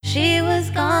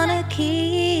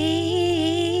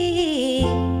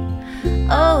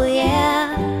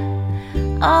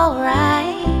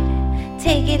Alright,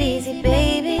 take it easy,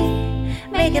 baby.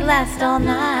 Make it last all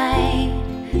night.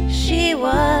 She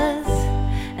was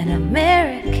an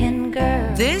American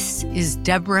girl. This is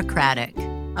Deborahcratic,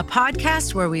 a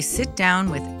podcast where we sit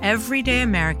down with everyday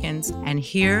Americans and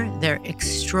hear their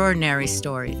extraordinary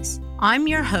stories. I'm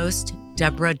your host,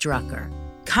 Deborah Drucker.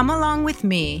 Come along with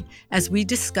me as we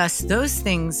discuss those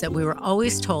things that we were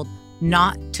always told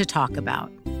not to talk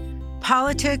about: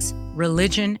 politics,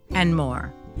 religion, and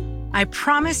more. I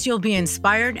promise you'll be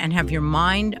inspired and have your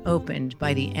mind opened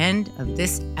by the end of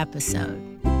this episode.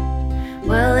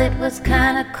 Well, it was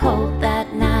kinda cold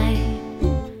that night.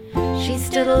 She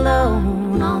stood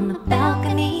alone on the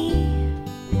balcony.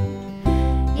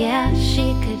 Yeah,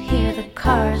 she could hear the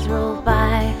cars roll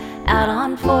by out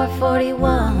on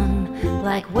 441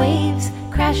 like waves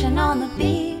crashing on the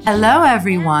beach. Hello,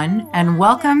 everyone, and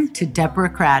welcome to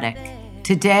Deborahcratic.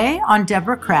 Today on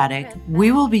Deborahcratic,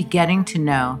 we will be getting to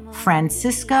know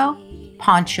Francisco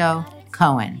Pancho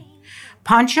Cohen.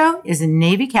 Pancho is a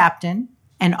Navy captain,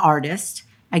 an artist,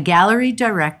 a gallery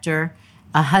director,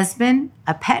 a husband,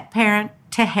 a pet parent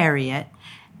to Harriet,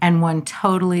 and one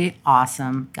totally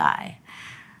awesome guy.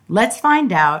 Let's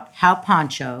find out how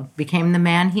Pancho became the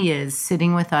man he is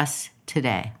sitting with us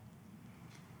today.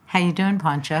 How you doing,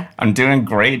 Pancho? I'm doing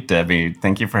great, Debbie.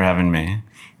 Thank you for having me.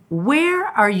 Where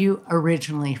are you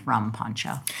originally from,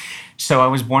 Pancho? So I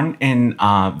was born in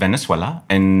Venezuela,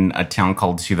 in a town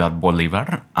called Ciudad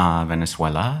Bolivar,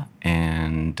 Venezuela,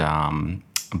 and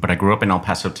but I grew up in El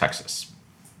Paso, Texas.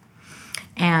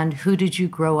 And who did you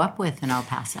grow up with in El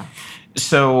Paso?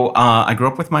 So I grew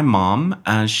up with my mom.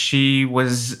 She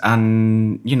was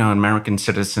an American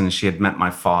citizen. She had met my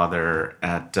father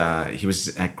he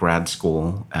was at grad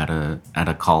school at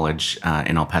a college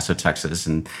in El Paso, Texas,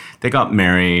 and they got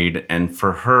married. And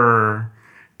for her,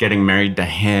 getting married to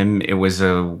him, it was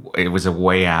a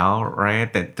way out,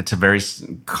 right? That's a very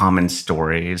common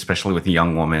story, especially with a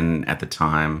young woman at the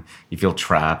time. You feel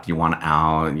trapped, you want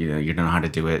out, you don't know how to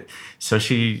do it. So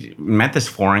she met this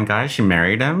foreign guy. She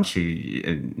married him. She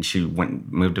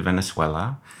moved to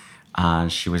Venezuela.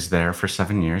 She was there for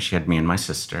 7 years. She had me and my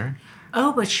sister.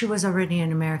 Oh, but she was already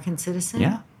an American citizen?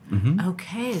 Yeah. Mm-hmm.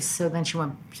 Okay, so then she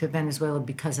went to Venezuela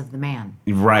because of the man.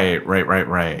 Right.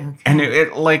 Okay. And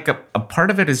it like a part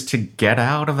of it is to get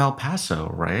out of El Paso,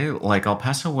 right? Like El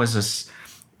Paso is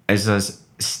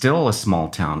still a small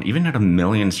town. Even at 1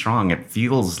 million strong, it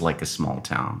feels like a small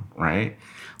town, right?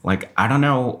 Like, I don't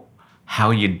know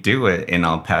how you do it in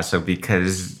El Paso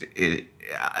because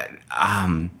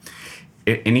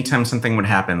anytime something would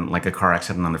happen, like a car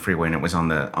accident on the freeway, and it was on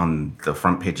the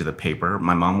front page of the paper,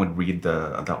 my mom would read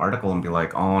the article and be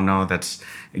like, "Oh no, that's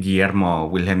Guillermo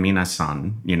Wilhelmina's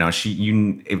son."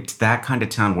 It's that kind of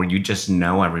town where you just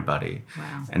know everybody,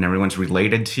 wow, and everyone's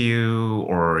related to you,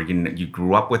 or you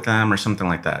grew up with them, or something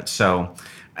like that. So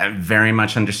I very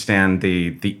much understand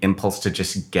the impulse to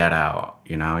just get out,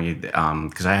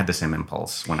 because I had the same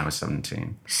impulse when I was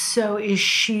 17. So is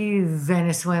she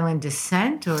Venezuelan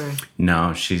descent, or?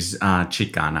 No, she's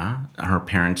Chicana. Her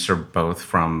parents are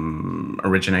both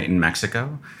originate in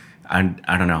Mexico.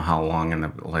 I don't know how long,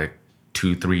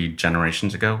 2-3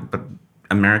 generations ago, but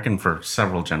American for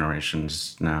several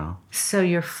generations now. So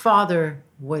your father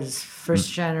was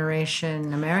first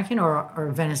generation American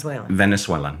or Venezuelan?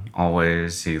 Venezuelan,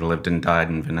 always. He lived and died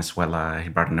in Venezuela. He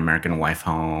brought an American wife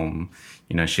home.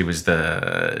 She was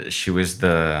the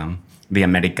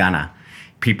Americana.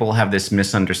 People have this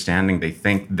misunderstanding. They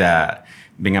think that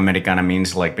being Americana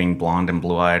means like being blonde and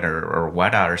blue-eyed or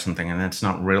wet-eyed or something, and that's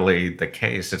not really the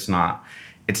case. It's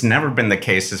never been the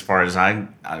case as far as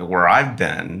where I've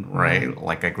been, right? Mm-hmm.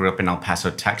 Like I grew up in El Paso,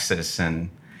 Texas,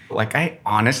 and I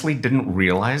honestly didn't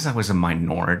realize I was a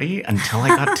minority until I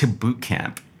got to boot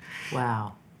camp.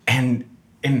 Wow. And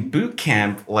in boot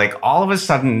camp, all of a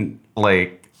sudden,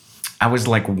 I was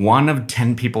one of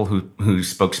 10 people who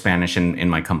spoke Spanish in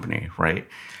my company, right?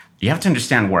 You have to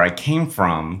understand where I came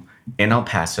from in El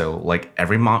Paso.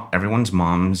 Everyone's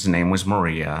mom's name was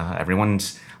Maria.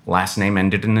 Everyone's last name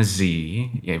ended in a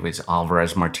Z. It was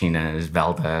Alvarez, Martinez,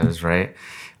 Valdez, right?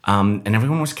 And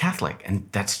everyone was Catholic, and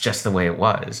that's just the way it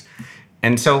was.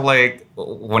 And so,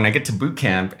 when I get to boot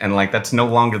camp and, that's no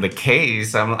longer the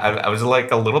case, I was,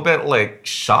 a little bit,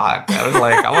 shocked. I was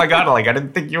like, oh, my God, I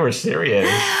didn't think you were serious.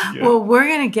 Yeah. Well, we're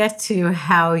going to get to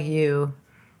how you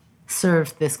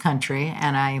served this country,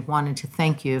 and I wanted to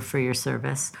thank you for your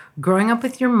service. Growing up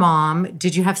with your mom,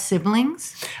 did you have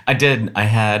siblings? I did. I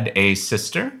had a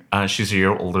sister. She's a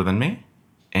year older than me.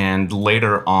 And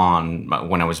later on,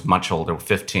 when I was much older,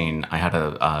 15, I had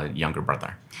a younger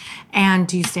brother. And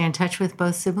do you stay in touch with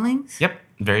both siblings? Yep,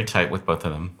 very tight with both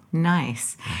of them.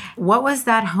 Nice. What was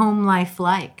that home life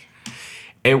like?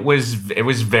 It was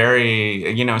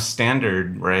very,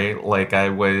 standard, right? Like I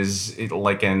was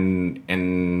like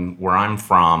in where I'm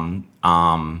from,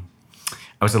 I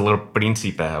was a little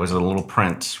príncipe. I was a little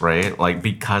prince, right? Like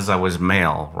because I was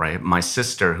male, right? My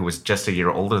sister, who was just a year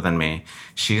older than me,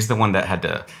 she's the one that had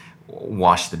to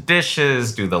wash the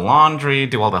dishes, do the laundry,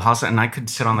 do all the house, and I could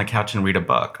sit on the couch and read a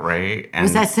book, right? And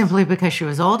Was that simply because she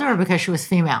was older or because she was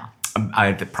female?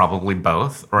 I probably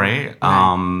both, right?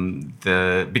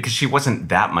 Because she wasn't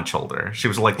that much older. She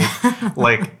was like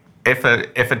if a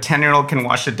 10-year-old can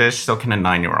wash a dish, so can a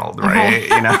 9-year-old, right?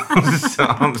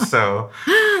 So.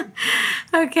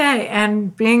 Okay,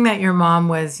 and being that your mom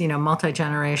was,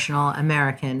 multi-generational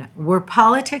American, were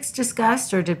politics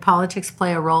discussed, or did politics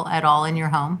play a role at all in your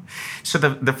home? So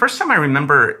the first time I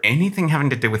remember anything having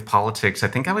to do with politics, I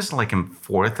think I was like in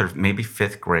 4th or maybe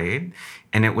 5th grade,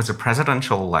 and it was a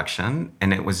presidential election,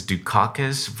 and it was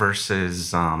Dukakis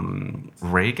versus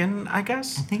Reagan, I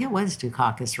guess. I think it was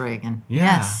Dukakis Reagan.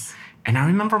 Yeah. Yes. And I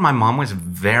remember my mom was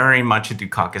very much a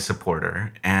Dukakis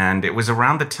supporter. And it was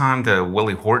around the time the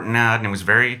Willie Horton ad, and it was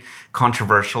very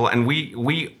controversial. And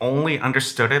we only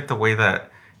understood it the way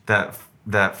that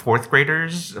 4th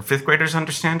graders, 5th graders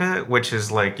understand it, which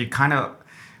is like you kind of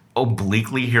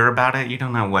obliquely hear about it. You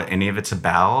don't know what any of it's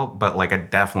about. But like I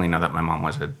definitely know that my mom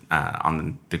was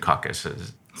on the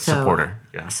Dukakis supporter.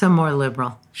 Yeah. So more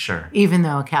liberal. Sure. Even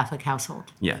though a Catholic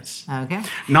household. Yes. Okay.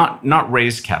 Not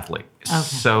raised Catholic. Okay.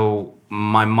 So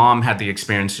my mom had the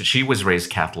experience. She was raised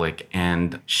Catholic,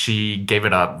 and she gave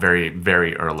it up very,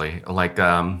 very early. Like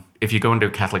if you go into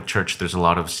a Catholic church, there's a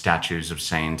lot of statues of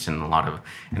saints and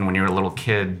and when you're a little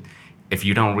kid, if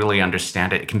you don't really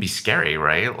understand it, it can be scary,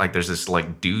 right? Like there's this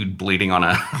like dude bleeding on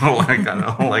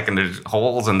and there's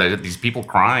holes and there's these people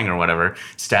crying or whatever,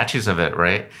 statues of it,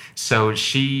 right? So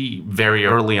she very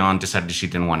early on decided she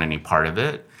didn't want any part of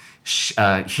it.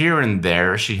 Here and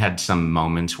there, she had some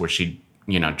moments where she'd,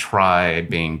 try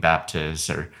being Baptist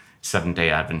or Seventh-day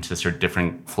Adventist or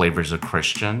different flavors of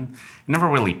Christian. It never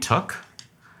really took.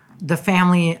 The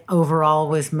family overall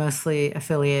was mostly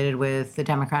affiliated with the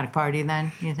Democratic Party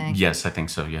then, you think? Yes, I think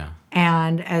so, yeah.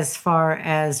 And as far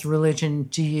as religion,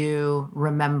 do you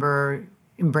remember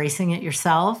embracing it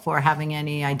yourself or having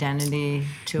any identity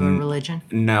to a religion?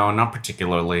 No, not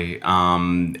particularly.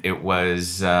 It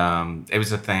was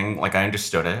a thing. Like I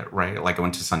understood it, right? Like I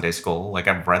went to Sunday school. Like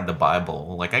I've read the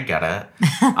Bible. Like I get it.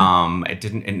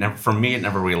 For me, it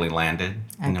never really landed.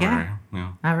 Okay.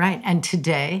 All right. And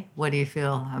today, what do you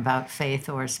feel about faith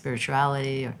or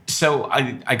spirituality? So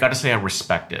I got to say I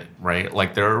respect it, right?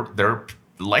 Like their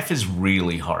life is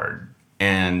really hard,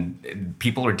 and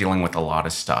people are dealing with a lot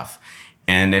of stuff.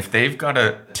 And if they've got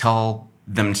to tell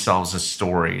themselves a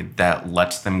story that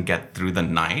lets them get through the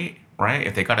night, right?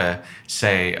 If they got to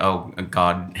say, oh,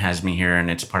 God has me here and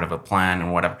it's part of a plan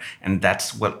or whatever, and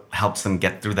that's what helps them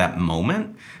get through that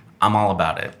moment, I'm all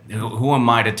about it. Who am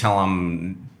I to tell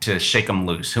them to shake them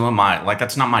loose? Who am I? Like,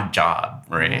 that's not my job,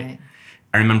 right?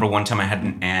 I remember one time I had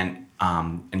an aunt,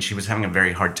 and she was having a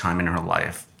very hard time in her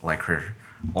life. Like her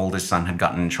oldest son had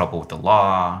gotten in trouble with the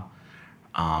law.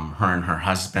 Her and her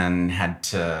husband had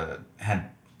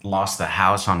lost the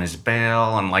house on his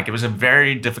bail, and like it was a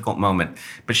very difficult moment.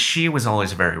 But she was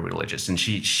always very religious, and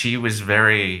she was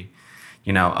very,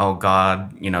 oh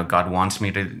God, God wants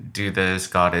me to do this.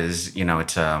 God is,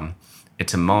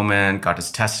 it's a moment. God is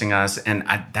testing us, and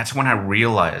that's when I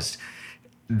realized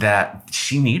that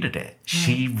she needed it.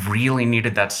 She really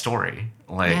needed that story.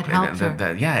 Like it helped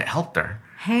her. It helped her.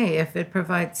 Hey, if it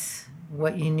provides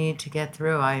what you need to get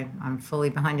through, I'm fully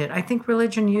behind it. I think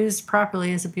religion used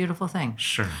properly is a beautiful thing.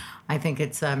 Sure. I think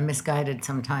it's misguided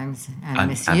sometimes and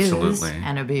misused absolutely.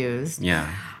 And abused. Yeah.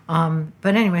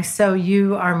 But anyway, so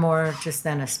you are more just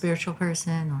then a spiritual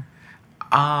person, or?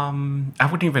 I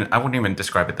wouldn't even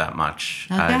describe it that much.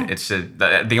 Okay.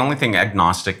 The only thing,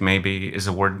 agnostic maybe is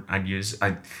a word I'd use.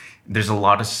 There's a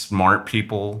lot of smart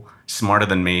people, smarter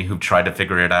than me, who've tried to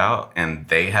figure it out, and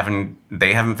they haven't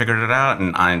figured it out,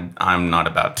 and I'm not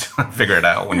about to figure it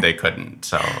out when they couldn't.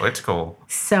 So it's cool.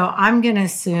 So I'm going to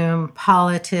assume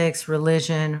politics,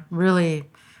 religion really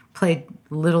played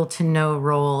little to no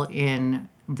role in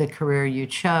the career you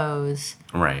chose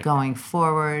going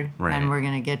forward, and we're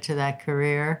going to get to that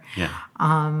career. Yeah.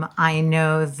 I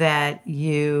know that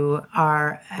you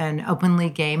are an openly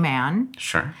gay man.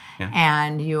 Sure. Yeah.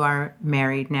 And you are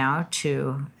married now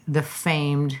to the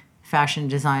famed fashion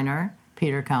designer,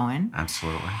 Peter Cohen.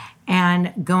 Absolutely.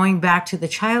 And going back to the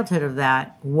childhood of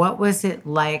that, what was it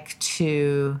like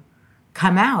to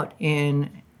come out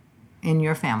in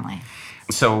your family?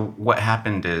 So what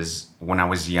happened is when I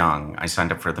was young, I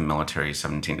signed up for the military,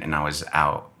 17, and I was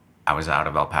out. I was out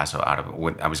of El Paso,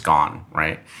 I was gone,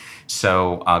 right?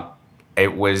 So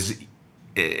it was,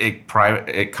 it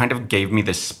kind of gave me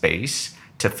the space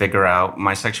to figure out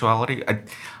my sexuality.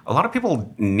 A lot of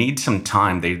people need some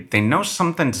time. They know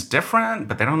something's different,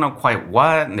 but they don't know quite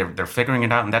what, and they're figuring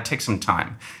it out, and that takes some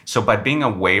time. So by being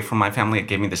away from my family, it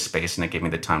gave me the space and it gave me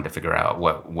the time to figure out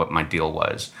what my deal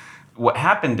was. What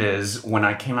happened is when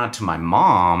I came out to my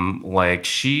mom, like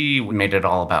she made it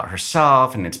all about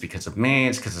herself, and it's because of me,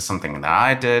 it's because of something that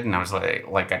I did, and I was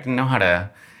like I didn't know how to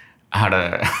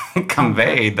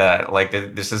convey that, like,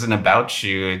 this isn't about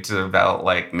you, it's about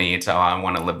like me, it's how I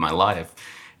want to live my life.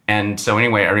 And so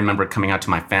anyway, I remember coming out to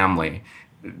my family.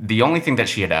 The only thing that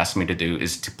she had asked me to do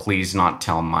is to please not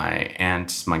tell my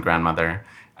aunts, my grandmother,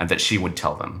 that she would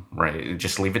tell them, right?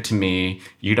 Just leave it to me.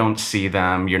 You don't see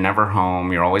them. You're never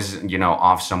home. You're always,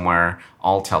 off somewhere.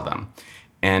 I'll tell them.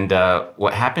 And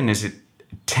what happened is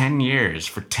 10 years,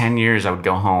 for 10 years, I would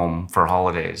go home for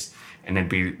holidays. And it'd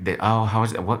be, how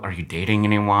is it? What, are you dating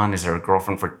anyone? Is there a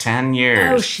girlfriend for 10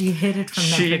 years? Oh, she hid it from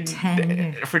them for 10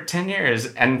 years. For 10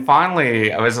 years. And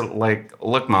finally, I was like,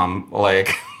 look, Mom,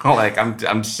 like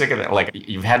I'm sick of it. Like,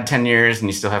 you've had 10 years and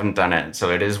you still haven't done it.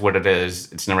 So it is what it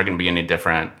is. It's never going to be any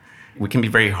different. We can be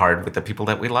very hard with the people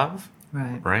that we love.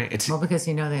 Right. Right? Well, because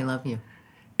they love you.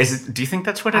 Do you think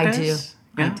that's what it is?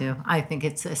 I do. I think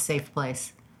it's a safe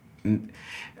place.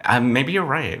 Maybe you're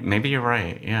right.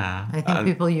 Yeah. I think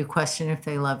people you question if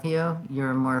they love you,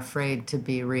 you're more afraid to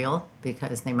be real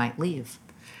because they might leave.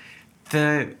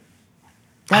 That's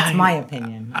my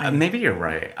opinion. Maybe you're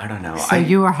right. I don't know. So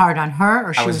you were hard on her,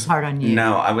 or she was hard on you?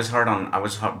 No, I was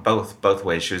hard both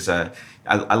ways. She was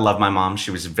I love my mom.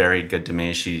 She was very good to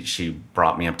me. She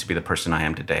brought me up to be the person I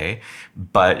am today.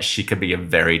 But she could be a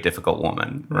very difficult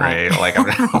woman, right? Like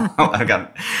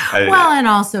and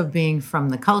also being from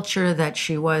the culture that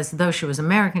she was, though she was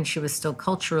American, she was still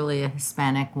culturally a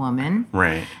Hispanic woman,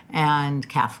 right? And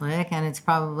Catholic, and it's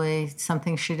probably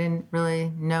something she didn't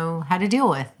really know how to deal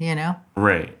with,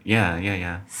 Right.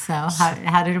 Yeah. So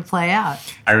how did it play out?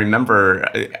 I remember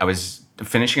I was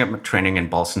finishing up my training in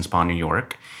Ballston Spa, New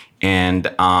York,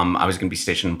 and I was going to be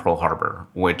stationed in Pearl Harbor,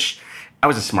 which I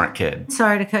was a smart kid.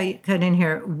 Sorry to cut in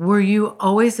here. Were you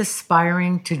always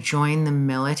aspiring to join the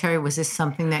military? Was this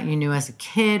something that you knew as a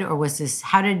kid, or was this,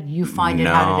 how did you find it?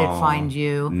 How did it find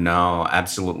you? No,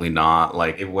 absolutely not.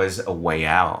 Like, it was a way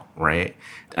out, right?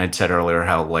 I'd said earlier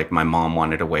how, like, my mom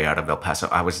wanted a way out of El Paso.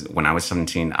 When I was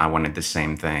 17, I wanted the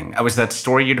same thing. I was that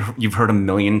story you've heard a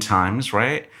million times,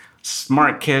 right?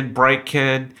 Smart kid, bright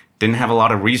kid, didn't have a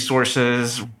lot of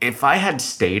resources. If I had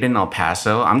stayed in El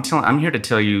Paso, I'm here to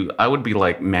tell you, I would be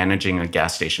like managing a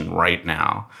gas station right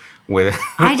now.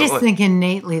 I just think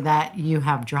innately that you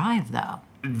have drive, though.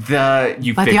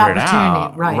 You figure it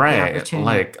out, right? The opportunity.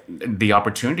 Like, the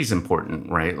opportunity is important,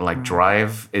 right? Like,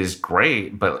 drive is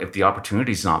great, but if the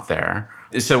opportunity is not there,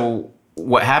 so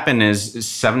what happened is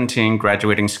 17,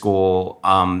 graduating school,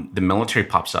 the military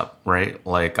pops up, right?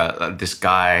 Like this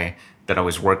guy that I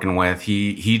was working with,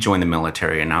 he joined the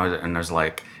military, and I was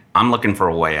like, I'm looking for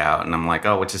a way out, and I'm like,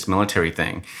 oh, what's this military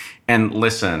thing? And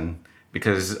listen,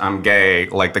 because I'm gay,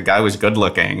 like, the guy was good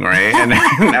looking, right? And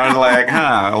I was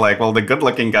like, well, the good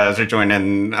looking guys are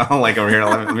joining, like, over here.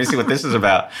 Let me see what this is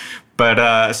about.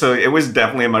 But so it was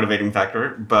definitely a motivating factor.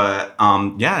 But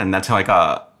and that's how I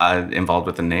got involved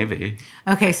with the Navy.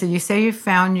 Okay, so you say you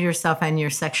found yourself and your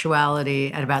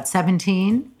sexuality at about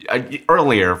 17?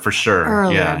 Earlier, for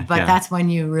sure. That's when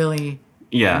you really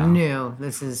knew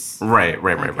this is... Right,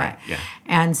 yeah.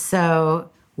 And so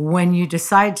when you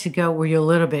decide to go, were you a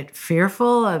little bit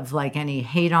fearful of, like, any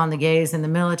hate on the gays in the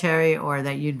military, or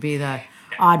that you'd be the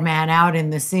odd man out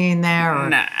in the scene there? Or...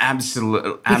 No,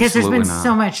 absolutely. Because there's been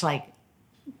so much, like,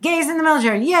 gays in the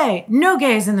military, yay. No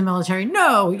gays in the military,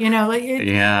 no.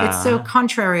 It's so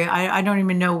contrary. I don't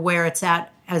even know where it's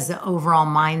at as the overall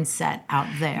mindset out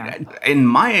there. In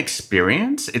my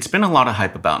experience, it's been a lot of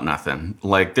hype about nothing.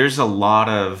 Like, there's a lot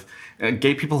of...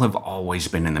 gay people have always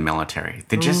been in the military.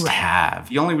 They just have.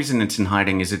 The only reason it's in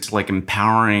hiding is it's, like,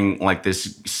 empowering, like,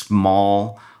 this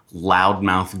small,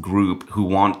 loudmouth group who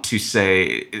want to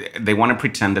say... They want to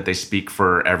pretend that they speak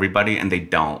for everybody, and they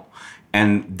don't.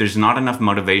 And there's not enough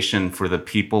motivation for the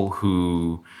people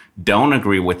who don't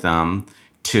agree with them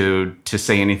to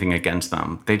say anything against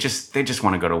them. They just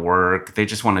want to go to work. They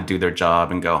just want to do their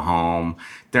job and go home.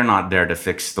 They're not there to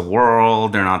fix the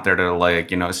world. They're not there to,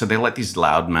 like, so they let these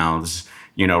loudmouths,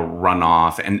 run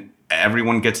off. And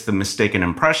everyone gets the mistaken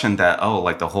impression that, oh,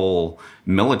 like the whole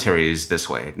military is this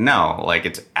way. No, like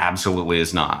it absolutely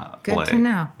is not. Good to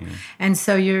know. Yeah. And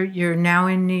so you're now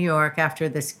in New York after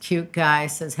this cute guy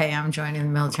says, hey, I'm joining the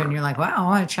military. And you're like, wow, I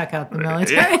want to check out the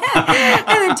military. And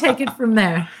then take it from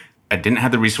there. I didn't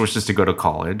have the resources to go to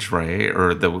college, right?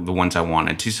 Or the ones I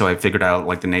wanted to. So I figured out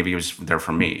like the Navy was there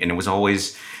for me. And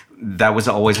that was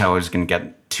always how I was going to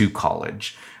get to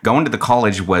college. Going to the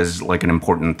college was like an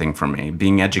important thing for me.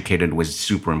 Being educated was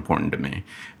super important to me.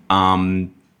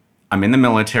 I'm in the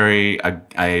military.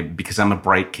 Because I'm a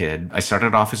bright kid, I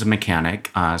started off as a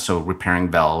mechanic, so repairing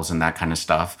valves and that kind of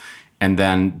stuff. And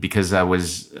then because I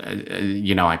was,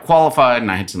 I qualified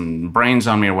and I had some brains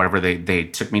on me or whatever, they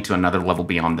took me to another level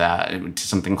beyond that, to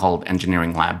something called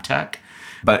engineering lab tech.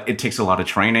 But it takes a lot of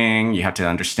training. You have to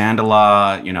understand a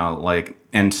lot,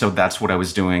 and so that's what I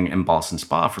was doing in Boston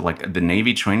Spa for the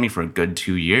Navy trained me for a good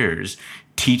 2 years,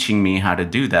 teaching me how to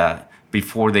do that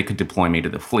before they could deploy me to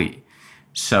the fleet.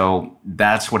 So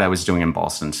that's what I was doing in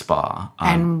Boston Spa.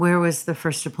 And where was the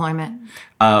first deployment?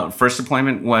 First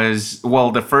deployment was,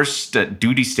 the first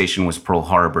duty station was Pearl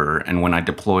Harbor. And when I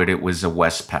deployed, it was a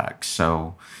Westpac.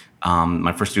 So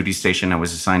my first duty station, I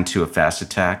was assigned to a fast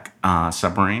attack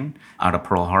submarine out of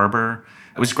Pearl Harbor.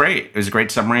 It was great. It was a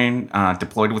great submarine.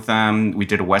 Deployed with them. We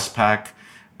did a Westpac.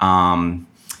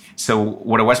 So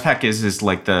what a Westpac is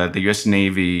like the U.S.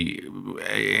 Navy.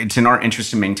 It's in our interest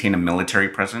to maintain a military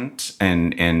presence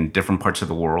in different parts of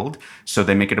the world. So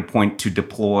they make it a point to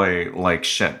deploy like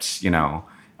ships, to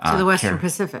the Western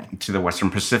Pacific. To the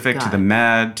Western Pacific, to the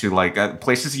Med, to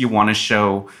places you want to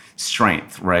show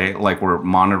strength, right? Like we're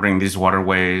monitoring these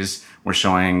waterways. We're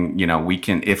showing, we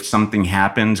can, if something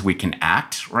happens, we can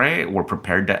act, right? We're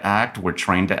prepared to act. We're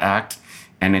trained to act.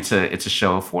 And it's a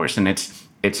show of force. And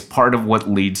it's part of what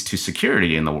leads to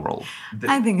security in the world.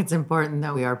 I think it's important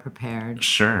that we are prepared.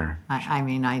 Sure. I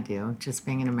mean, I do, just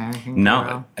being an American girl.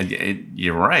 No,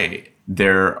 you're right.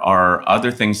 There are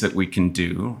other things that we can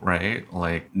do, right?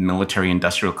 Like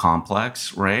military-industrial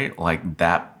complex, right? Like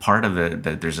that part of it,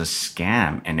 that there's a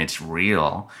scam and it's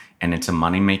real and it's a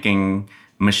money-making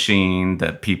machine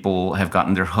that people have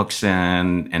gotten their hooks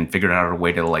in and figured out a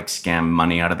way to like scam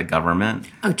money out of the government.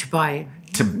 Oh, to buy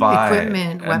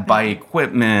equipment, weapons. Buy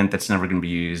equipment that's never going to be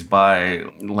used, buy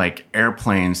like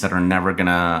airplanes that are never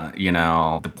gonna,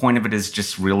 the point of it is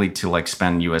just really to like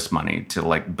spend U.S. money to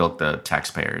like bilk the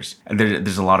taxpayers. And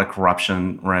there's a lot of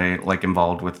corruption, right? Like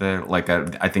involved with it. Like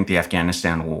I think the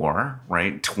Afghanistan war,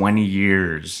 right? 20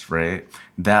 years, right?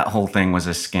 That whole thing was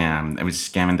a scam. It was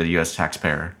scamming the U.S.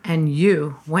 taxpayer. And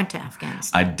you went to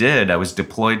Afghanistan. I did. I was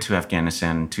deployed to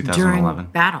Afghanistan in 2011.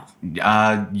 During battle?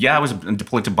 Yeah, I was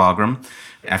deployed to Bagram.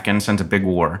 Afghanistan's a big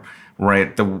war,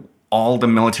 right? All the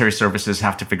military services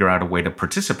have to figure out a way to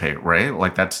participate, right?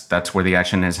 Like that's where the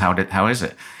action is. How is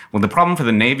it? Well, the problem for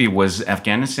the Navy was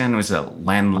Afghanistan was a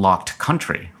landlocked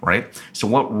country, right? So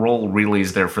what role really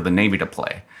is there for the Navy to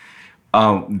play?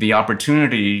 The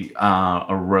opportunity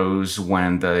arose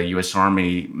when the U.S.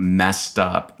 Army messed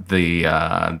up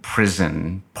the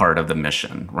prison part of the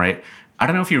mission, right? I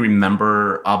don't know if you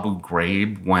remember Abu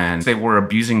Ghraib when they were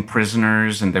abusing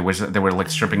prisoners and they were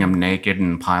like stripping them naked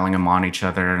and piling them on each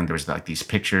other, and there was like these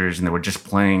pictures and they were just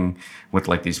playing with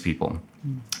like these people.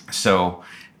 So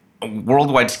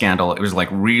worldwide scandal. It was like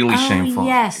really shameful.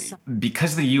 Yes.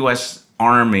 Because the U.S.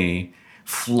 Army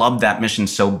flubbed that mission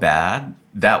so bad,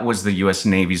 that was the U.S.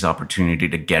 Navy's opportunity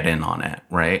to get in on it,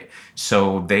 right?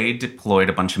 So they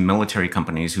deployed a bunch of military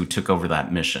companies who took over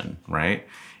that mission, right?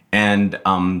 And it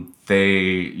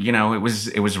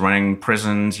was running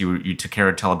prisons. You took care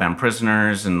of Taliban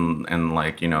prisoners and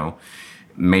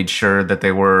made sure that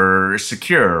they were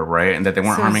secure, right? And that they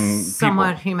weren't harming people.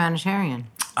 Somewhat humanitarian.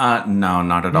 No,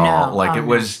 not at all.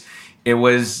 There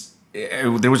was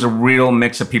a real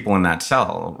mix of people in that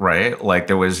cell, right? Like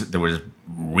there was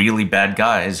really bad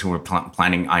guys who were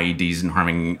planting IEDs and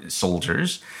harming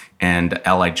soldiers and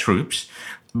allied troops.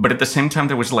 But at the same time,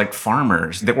 there was like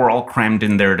farmers that were all crammed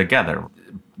in there together.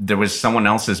 There was someone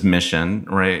else's mission,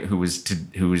 right?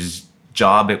 Whose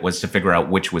job it was to figure out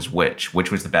which was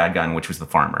the bad guy and which was the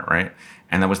farmer, right?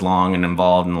 And that was long and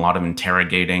involved in a lot of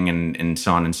interrogating and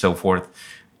so on and so forth.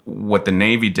 What the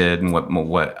Navy did and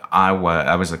what I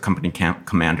was a company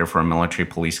commander for a military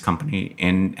police company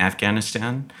in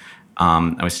Afghanistan.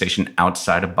 I was stationed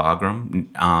outside of Bagram.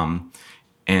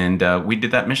 And we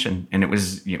did that mission, and it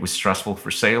was stressful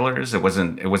for sailors. It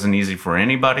wasn't easy for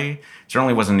anybody. It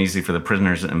certainly wasn't easy for the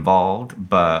prisoners involved,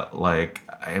 but like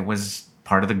it was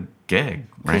part of the gig,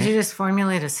 right? Could you just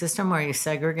formulate a system where you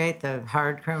segregate the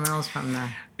hard criminals from the...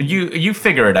 You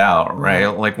figure it out, right?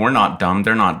 Like, we're not dumb,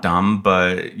 they're not dumb,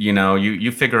 but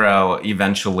you figure out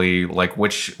eventually like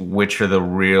which are the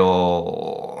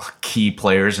real key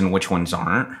players and which ones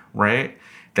aren't, right?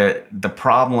 That the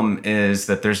problem is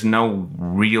that there's no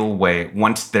real way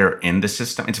once they're in the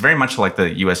system. It's very much like the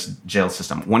US jail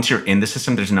system. Once you're in the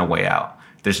system, there's no way out.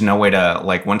 There's no way to,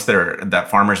 like, once that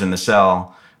farmer's in the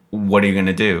cell, what are you going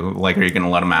to do? Like, are you going to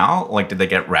let them out? Like, did they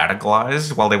get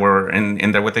radicalized while they were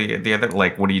in there with the other?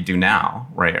 Like, what do you do now,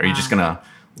 right? Are you just going to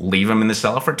leave them in the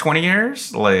cell for 20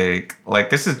 years? Like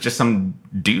this is just some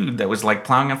dude that was, like,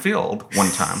 plowing a field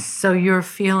one time. So your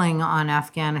feeling on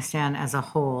Afghanistan as a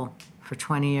whole for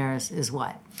 20 years is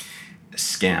what?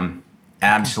 Scam.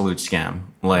 Absolute scam.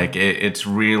 Like, it's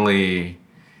really...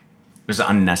 It was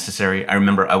unnecessary. I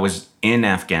remember I was in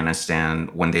Afghanistan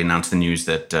when they announced the news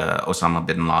that Osama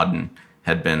bin Laden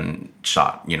had been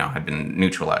shot, had been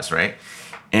neutralized, right?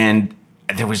 And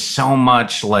there was so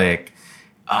much, like,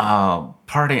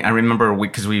 party. I remember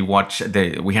because we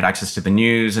had access to the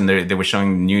news, and they were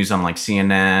showing the news on, like,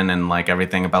 CNN and, like,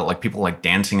 everything about, like, people, like,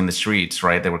 dancing in the streets,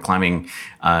 right? They were climbing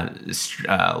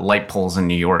light poles in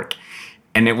New York.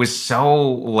 And it was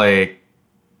so, like,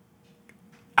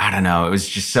 I don't know. It was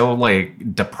just so,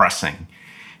 like, depressing.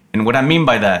 And what I mean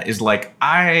by that is, like,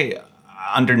 I,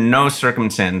 under no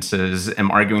circumstances, am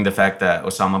arguing the fact that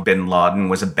Osama bin Laden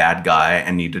was a bad guy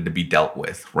and needed to be dealt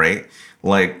with, right?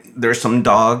 Like, there's some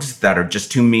dogs that are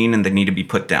just too mean and they need to be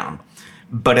put down.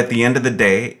 But at the end of the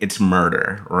day, it's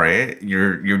murder, right?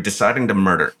 You're deciding to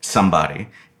murder somebody.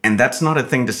 And that's not a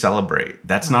thing to celebrate.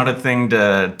 That's not a thing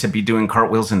to be doing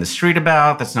cartwheels in the street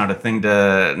about. That's not a thing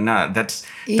to... No, that's...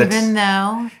 Even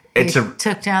though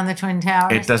took down the Twin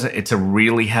Towers? It's a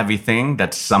really heavy thing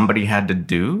that somebody had to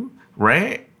do,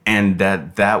 right? And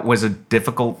that was a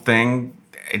difficult thing.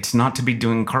 It's not to be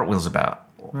doing cartwheels about.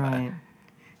 Right.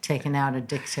 Taking out a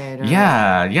dictator.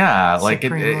 Yeah. Like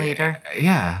Supreme leader.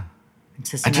 Yeah. It's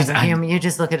just another human. You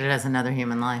just look at it as another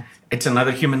human life. It's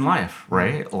another human life,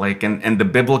 right? Like, and the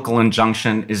biblical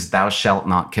injunction is thou shalt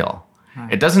not kill.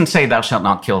 Right. It doesn't say thou shalt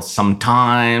not kill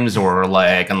sometimes, or,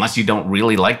 like, unless you don't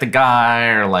really like the guy,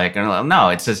 or, like, no,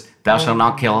 it says thou shalt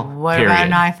not kill. What period. about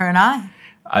an eye for an eye?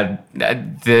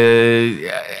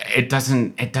 It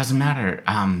doesn't matter.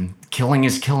 Killing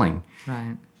is killing.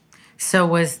 Right. So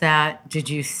did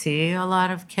you see a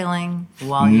lot of killing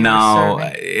while you were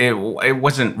serving? No, it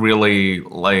wasn't really,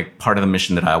 like, part of the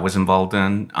mission that I was involved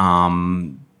in,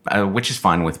 which is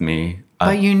fine with me.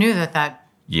 But you knew that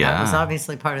was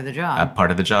obviously part of the job.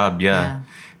 Part of the job, yeah.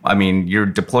 I mean, you're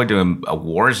deployed to a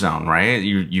war zone, right?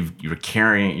 You're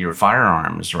carrying your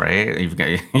firearms, right?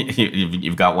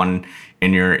 You've got one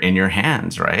in your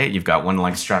hands, right? You've got one,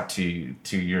 like, strapped to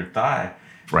your thigh,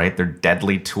 right? They're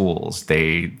deadly tools.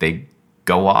 They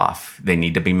go off. They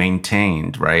need to be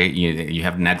maintained, right? You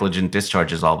have negligent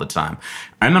discharges all the time.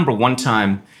 I remember one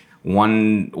time,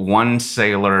 one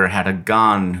sailor had a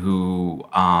gun who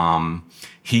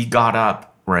he got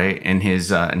up, right, in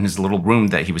his little room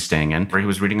that he was staying in, where he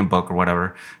was reading a book or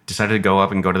whatever, decided to go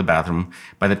up and go to the bathroom.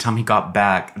 By the time he got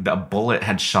back, the bullet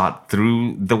had shot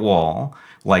through the wall,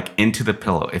 like, into the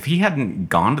pillow. If he hadn't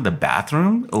gone to the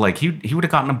bathroom, like, he would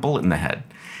have gotten a bullet in the head.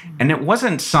 And it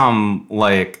wasn't some,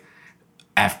 like,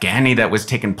 Afghani that was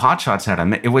taking pot shots at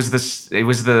him. It was the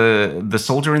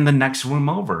soldier in the next room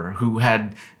over who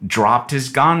had dropped his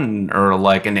gun, or,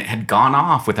 like, and it had gone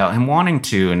off without him wanting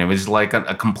to, and it was like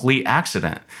a complete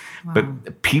accident. Wow.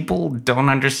 But people don't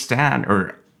understand,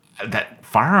 or that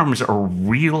firearms are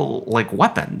real, like,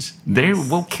 weapons. Yes. They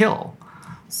will kill.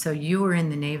 So you were in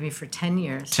the Navy for 10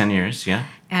 years. 10 years, yeah.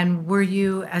 And were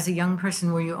you, as a young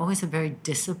person, were you always a very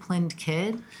disciplined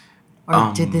kid?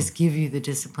 Or did this give you the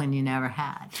discipline you never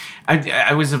had?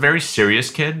 I was a very serious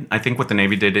kid. I think what the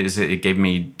Navy did is it gave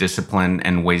me discipline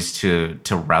and ways to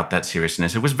route that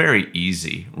seriousness. It was very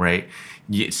easy, right?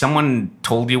 Someone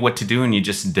told you what to do and you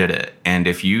just did it. And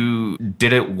if you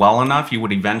did it well enough, you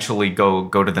would eventually go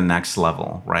to the next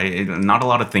level, right? Not a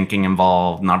lot of thinking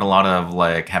involved, not a lot of,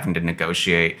 like, having to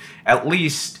negotiate, at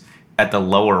least at the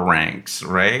lower ranks,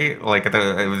 right? Like,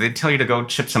 they tell you to go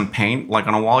chip some paint, like,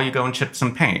 on a wall, you go and chip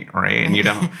some paint, right? And you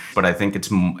don't. But I think it's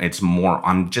more,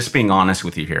 I'm just being honest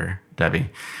with you here,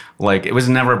 Debbie. Like, it was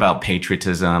never about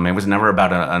patriotism. It was never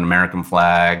about an American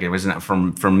flag. It was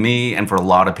for me and for a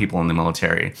lot of people in the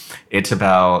military. It's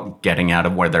about getting out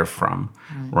of where they're from,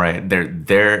 right?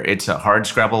 They're it's a hard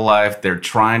scrabble life. They're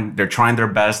trying their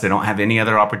best. They don't have any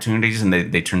other opportunities, and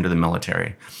they turn to the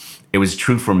military. It was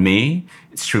true for me.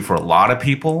 It's true for a lot of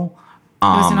people. It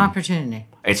was an opportunity.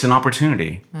 It's an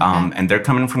opportunity. Okay. And they're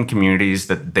coming from communities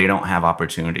that they don't have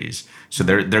opportunities. So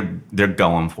they're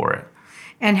going for it.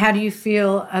 And how do you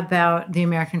feel about the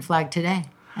American flag today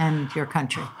and your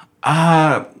country?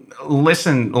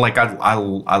 Listen, like I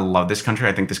love this country.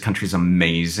 I think this country is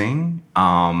amazing.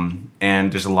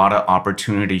 And there's a lot of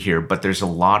opportunity here, but there's a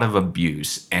lot of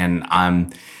abuse. And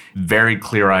I'm very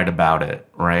clear-eyed about it,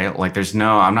 right? Like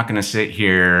I'm not going to sit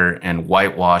here and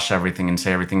whitewash everything and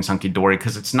say everything's hunky-dory,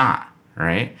 because it's not,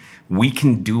 right? We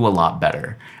can do a lot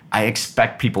better. I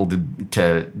expect people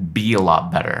to be a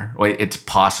lot better. It's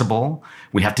possible.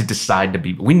 We have to decide to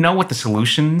be. We know what the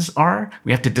solutions are.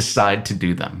 We have to decide to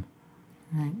do them.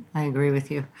 Right. I agree with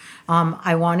you.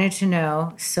 I wanted to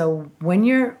know, so when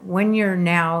you're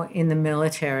now in the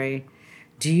military,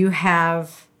 do you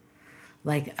have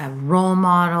like a role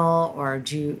model, or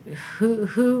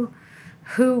who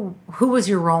was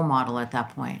your role model at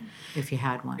that point, if you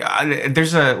had one?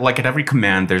 There's at every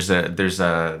command there's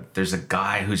a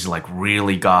guy who's like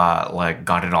really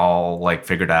got it all like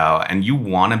figured out, and you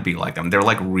want to be like them. They're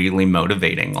like really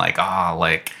motivating, like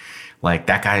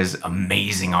that guy is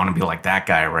amazing. I want to be like that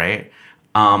guy, right?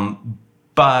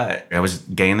 But I was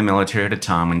gay in the military at a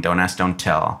time, and don't ask, don't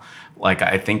tell. Like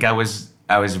I think I was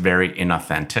very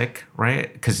inauthentic,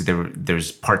 right? Because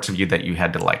there's parts of you that you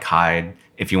had to like hide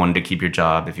if you wanted to keep your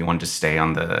job, if you wanted to stay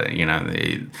on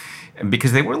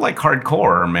because they were like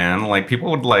hardcore, man. Like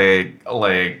people would like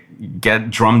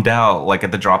get drummed out like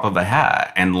at the drop of a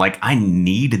hat, and like I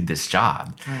needed this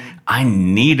job. Right. I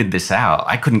needed this out.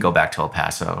 I couldn't go back to El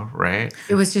Paso, right?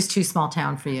 It was just too small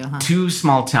town for you, huh? Too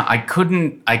small town. I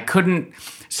couldn't.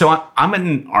 So I'm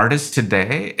an artist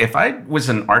today. If I was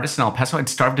an artist in El Paso, I'd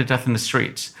starve to death in the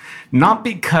streets. Not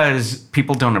because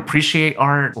people don't appreciate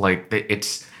art. Like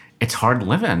it's hard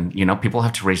living. You know, people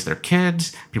have to raise their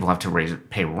kids. People have to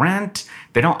pay rent.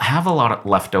 They don't have a lot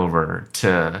left over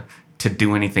to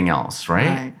do anything else, right?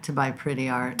 Right. To buy pretty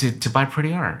art. To buy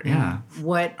pretty art, yeah.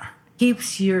 What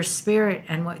keeps your spirit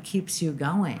and what keeps you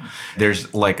going?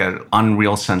 There's like an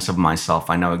unreal sense of myself.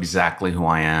 I know exactly who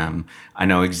I am. I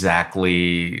know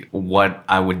exactly what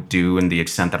I would do and the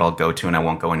extent that I'll go to, and I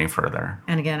won't go any further.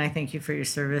 And again, I thank you for your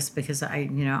service, because I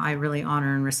really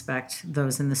honor and respect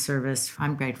those in the service.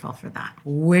 I'm grateful for that.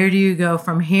 Where do you go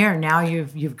from here? Now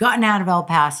you've gotten out of El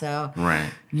Paso.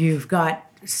 Right. You've got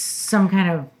some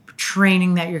kind of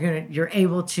training that you're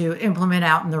able to implement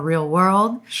out in the real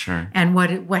world. Sure. And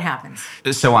what happens?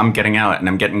 So I'm getting out and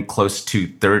I'm getting close to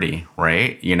 30,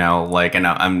 right? You know, like, and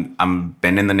I'm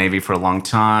been in the Navy for a long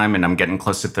time, and I'm getting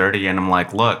close to 30, and I'm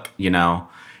like, look,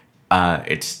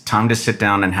 it's time to sit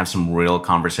down and have some real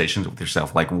conversations with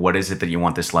yourself. Like, what is it that you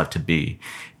want this life to be?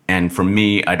 And for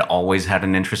me, I'd always had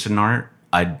an interest in art.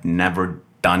 I'd never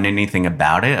done anything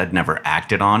about it. I'd never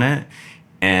acted on it.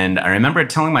 And I remember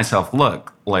telling myself,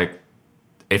 look, like,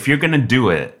 if you're going to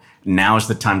do it, now's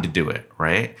the time to do it,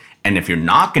 right? And if you're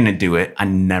not going to do it, I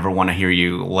never want to hear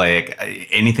you, like,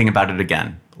 anything about it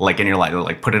again. Like, in your life,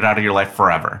 like, put it out of your life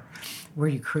forever. Were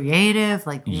you creative?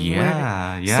 Like,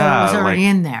 yeah. So it was already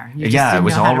in there. It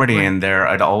was already in there.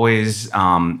 I'd always,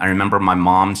 I remember my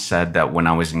mom said that when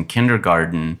I was in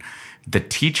kindergarten, the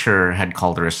teacher had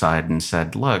called her aside and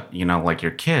said, look, like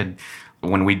your kid,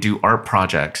 when we do art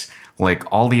projects, like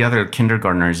all the other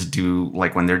kindergartners do,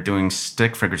 like when they're doing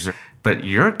stick figures, but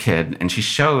your kid, and she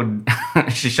showed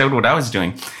what I was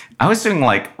doing. I was doing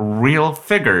like real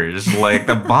figures, like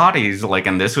the bodies, like,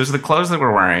 and this was the clothes that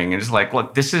we're wearing. And it's like,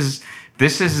 look, this is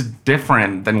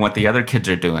different than what the other kids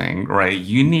are doing, right?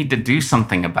 You need to do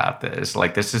something about this.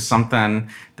 Like, this is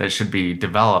something that should be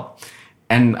developed.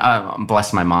 And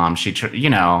bless my mom, she,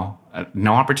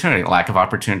 no opportunity, lack of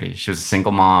opportunity. She was a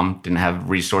single mom, didn't have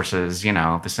resources,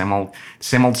 the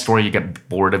same old story you get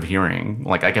bored of hearing.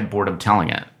 Like, I get bored of telling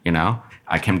it,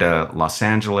 I came to Los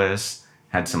Angeles,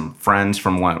 had some friends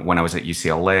from when I was at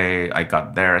UCLA. I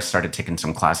got there, I started taking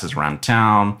some classes around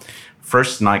town.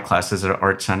 First night classes at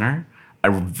Art Center. I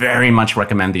very much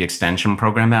recommend the extension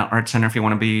program at Art Center if you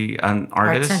want to be an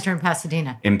artist. Art Center in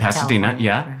Pasadena. In Pasadena,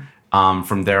 California. Yeah.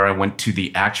 From there, I went to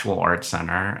the actual art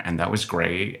center, and that was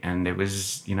great. And it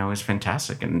was, it was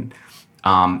fantastic. And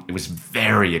it was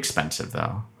very expensive,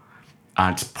 though.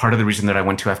 It's part of the reason that I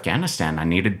went to Afghanistan. I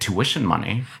needed tuition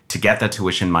money. To get that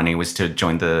tuition money was to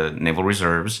join the Naval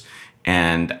Reserves.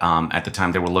 And at the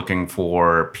time, they were looking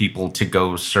for people to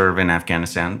go serve in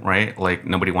Afghanistan, right? Like,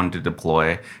 nobody wanted to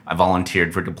deploy. I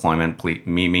volunteered for deployment. Please,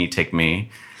 me, take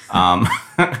me. No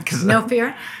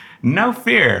fear? No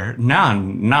fear,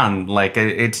 none. Like,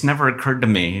 it's never occurred to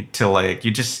me to, like,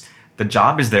 The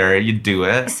job is there. You do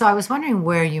it. So I was wondering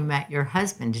where you met your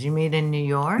husband. Did you meet in New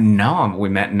York? No, we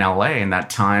met in LA. And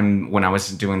that time when I was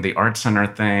doing the art center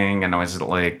thing, and I was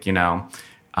like,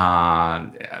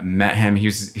 met him. He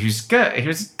was good. He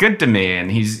was good to me,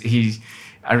 and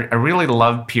I really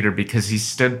loved Peter because he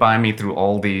stood by me through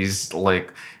all these,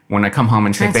 like, when I come home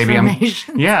and say, baby,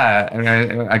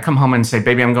 I come home and say,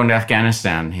 baby, I'm going to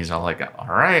Afghanistan. He's all like, all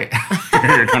right.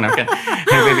 You're going to Afghanistan.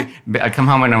 Hey, baby. I come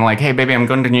home and I'm like, hey, baby, I'm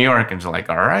going to New York. And he's like,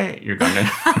 all right, you're going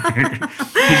to.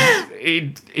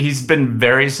 He's been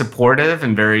very supportive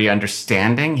and very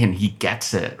understanding, and he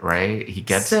gets it, right? He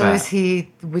gets that. So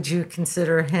would you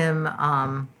consider him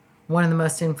one of the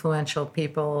most influential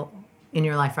people in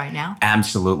your life right now?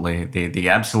 Absolutely. The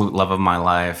absolute love of my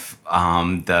life.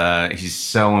 He's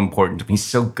so important to me. He's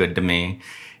so good to me.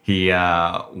 He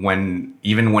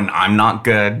even when I'm not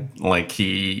good, like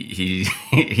he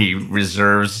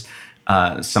reserves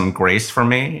some grace for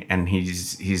me, and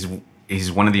he's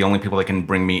one of the only people that can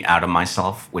bring me out of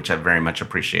myself, which I very much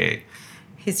appreciate.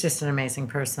 He's just an amazing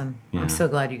person. Yeah. I'm so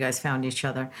glad you guys found each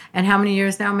other. And how many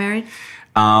years now married?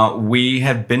 We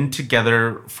have been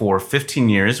together for 15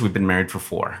 years. We've been married for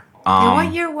 4. And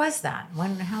what year was that?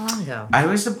 How long ago? I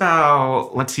was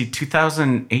about,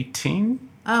 2018.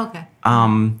 Oh, okay.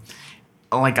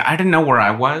 I didn't know where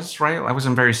I was, right? I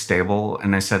wasn't very stable.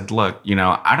 And I said, look,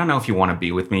 I don't know if you want to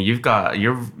be with me. You've got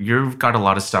a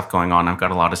lot of stuff going on. I've got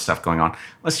a lot of stuff going on.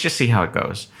 Let's just see how it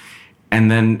goes. And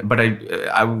then, but I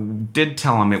did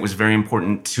tell him it was very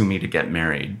important to me to get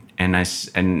married. And I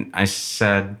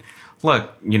said,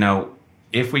 look,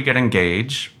 if we get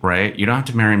engaged, right, you don't have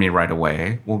to marry me right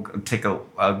away. We'll take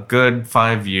a good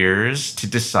 5 years to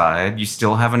decide. You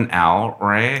still have an out,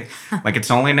 right? Like,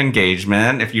 it's only an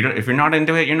engagement. If you're not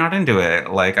into it, you're not into it.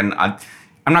 Like, and I'm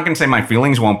not going to say my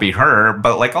feelings won't be hurt,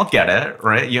 but like, I'll get it,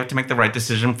 right? You have to make the right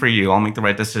decision for you. I'll make the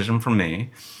right decision for me.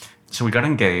 So we got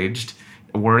engaged.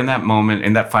 We're in that moment,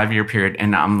 in that 5-year period,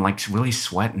 and I'm like really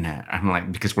sweating it. I'm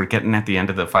like, because we're getting at the end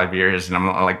of the 5 years, and I'm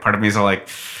like, part of me is like,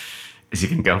 is he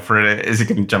gonna go for it? Is he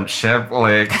gonna jump ship?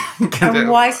 Like, and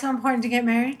why so important to get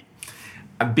married?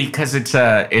 Because it's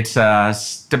a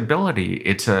stability.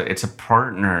 It's a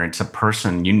partner. It's a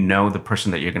person. The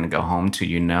person that you're gonna go home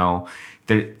to.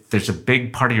 There's a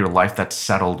big part of your life that's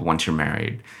settled once you're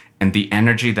married. And the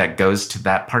energy that goes to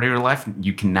that part of your life,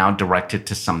 you can now direct it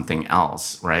to something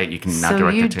else, right? You can now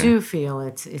direct it to. So you do feel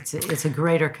it's a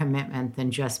greater commitment than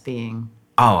just being.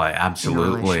 Oh,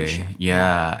 absolutely,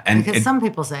 yeah. And because some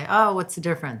people say, "Oh, what's the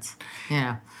difference?"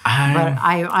 But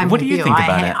I'm. What do you think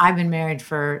about it? I've been married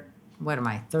for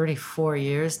 34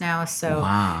 years now. So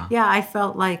wow. Yeah, I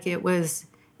felt like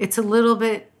it's a little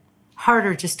bit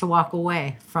harder just to walk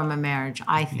away from a marriage,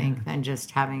 I think, than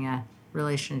just having a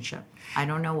relationship. I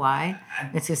don't know why.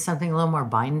 It's just something a little more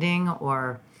binding,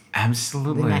 or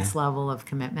absolutely the next level of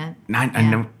commitment. I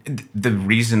know the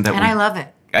reason that, and I love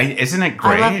it. Isn't it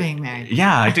great? I love being married.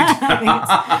 Yeah, I do.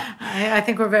 I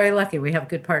think we're very lucky. We have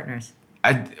good partners.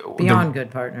 Beyond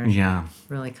good partners. Yeah.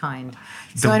 Really kind.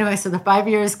 So anyway, so the 5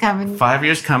 years coming. 5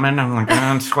 years coming. I'm like,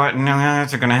 I'm sweating.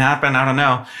 Is it going to happen? I don't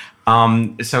know.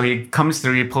 So he comes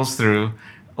through. He pulls through.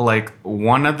 Like,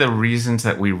 one of the reasons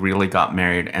that we really got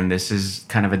married, and this is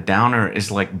kind of a downer, is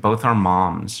like both our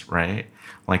moms, right?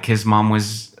 Like, his mom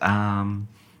was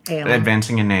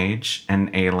advancing in age and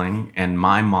ailing, and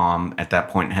my mom at that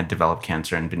point had developed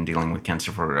cancer and been dealing with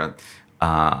cancer for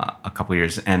a couple of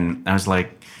years. And I was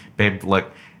like, babe,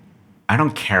 look, I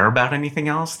don't care about anything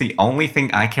else. The only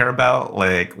thing I care about,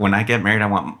 like, when I get married, I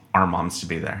want our moms to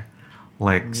be there.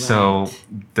 Like, right. So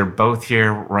they're both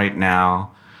here right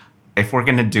now. If we're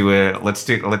gonna do it, let's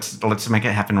make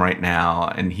it happen right now.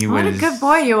 And he was. What a good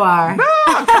boy you are! No,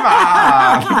 come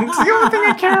on, it's the only thing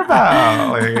I care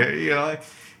about.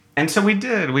 And so we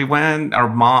did. We went.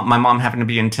 My mom happened to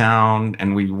be in town,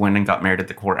 and we went and got married at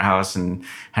the courthouse and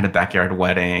had a backyard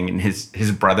wedding. And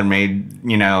his brother made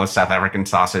South African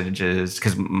sausages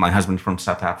because my husband's from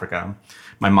South Africa.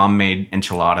 My mom made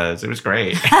enchiladas. It was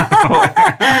great.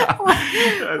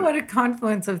 What a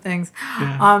confluence of things.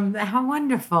 Yeah. How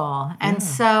wonderful. And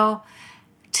so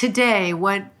today,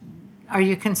 what are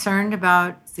you concerned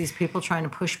about these people trying to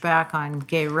push back on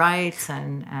gay rights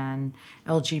and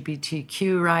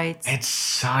LGBTQ rights? It's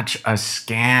such a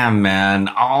scam, man.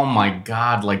 Oh my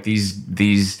God. Like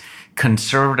these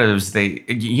conservatives,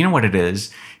 you know what it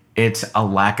is? It's a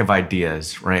lack of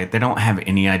ideas, right? They don't have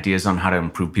any ideas on how to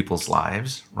improve people's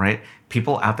lives, right?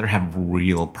 People out there have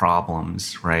real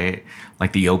problems, right?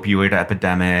 Like the opioid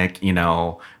epidemic,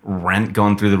 rent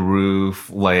going through the roof,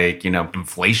 like,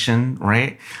 inflation,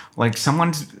 right? Like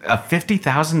someone's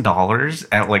 $50,000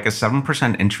 at like a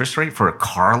 7% interest rate for a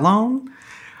car loan.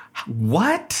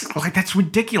 What? Like, that's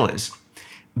ridiculous.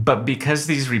 But because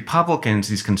these Republicans,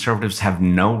 these conservatives have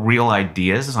no real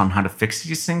ideas on how to fix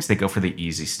these things, they go for the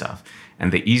easy stuff.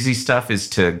 And the easy stuff is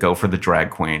to go for the drag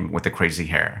queen with the crazy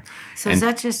hair. So is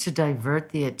that just to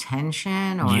divert the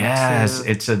attention? Or yes,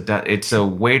 it's a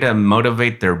way to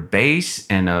motivate their base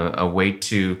and a way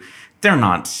to, they're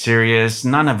not serious.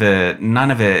 None of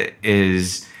it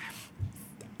is,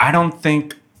 I don't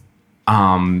think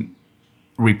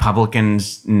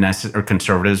Republicans or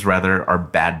conservatives rather are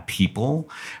bad people.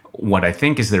 What I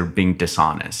think is they're being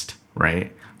dishonest,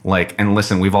 right? Like, and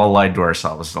listen, we've all lied to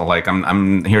ourselves. So like,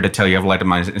 I'm here to tell you, I've lied to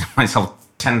myself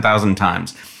 10,000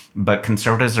 times. But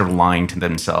conservatives are lying to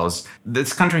themselves.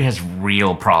 This country has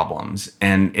real problems,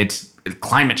 and it's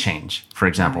climate change, for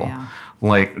example. Oh, yeah.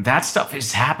 Like, that stuff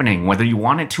is happening, whether you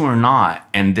want it to or not.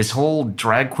 And this whole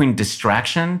drag queen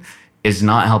distraction is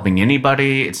not helping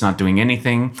anybody. It's not doing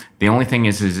anything. The only thing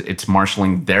is it's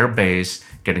marshaling their base,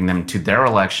 getting them to their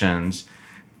elections.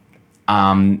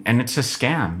 And it's a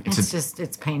scam.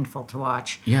 It's painful to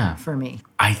watch. Yeah. For me.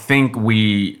 I think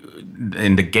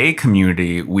in the gay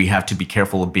community, we have to be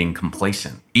careful of being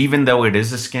complacent. Even though it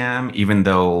is a scam, even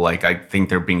though like I think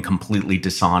they're being completely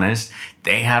dishonest,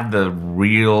 they have the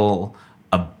real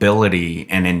ability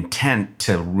and intent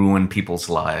to ruin people's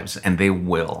lives, and they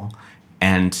will.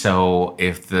 And so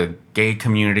if the gay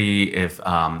community, if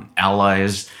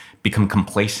allies become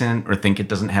complacent or think it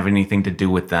doesn't have anything to do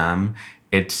with them,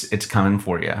 it's coming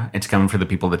for you. It's coming for the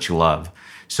people that you love.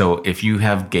 So if you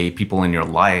have gay people in your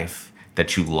life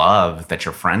that you love, that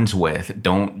you're friends with,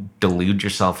 don't delude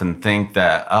yourself and think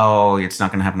that, oh, it's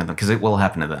not going to happen to them, because it will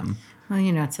happen to them. Well,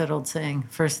 it's that old saying,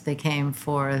 first they came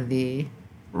for the...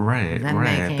 Right, then right.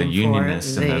 They came the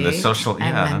unionists and the social...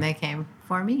 And then they came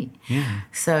for me. Yeah.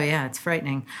 So, yeah, it's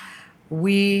frightening.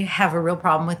 We have a real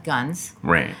problem with guns.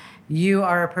 Right. You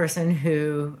are a person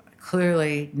who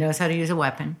clearly knows how to use a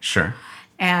weapon. Sure.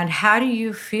 And how do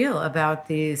you feel about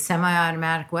the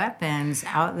semi-automatic weapons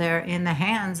out there in the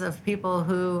hands of people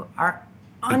who are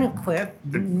unequipped,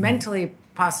 mentally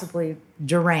possibly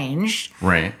deranged?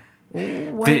 Right.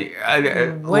 What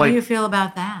do you feel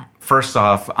about that? First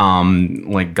off,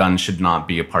 like, guns should not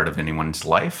be a part of anyone's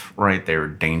life, right? They're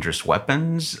dangerous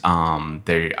weapons.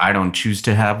 I don't choose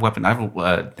to have weapon.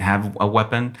 I have a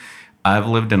weapon. I've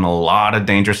lived in a lot of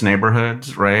dangerous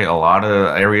neighborhoods, right? A lot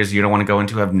of areas you don't want to go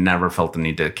into. I've never felt the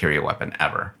need to carry a weapon,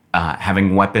 ever.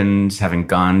 Having weapons, having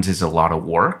guns is a lot of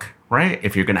work, right?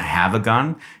 If you're going to have a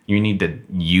gun, you need to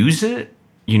use it.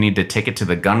 You need to take it to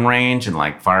the gun range and,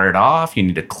 like, fire it off. You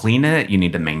need to clean it. You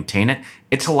need to maintain it.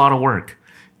 It's a lot of work.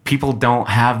 People don't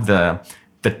have the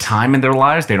time in their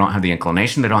lives. They don't have the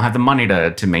inclination. They don't have the money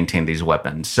to maintain these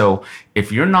weapons. So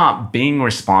if you're not being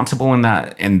responsible in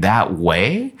that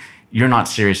way, you're not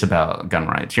serious about gun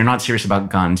rights. You're not serious about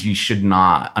guns. You should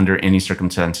not, under any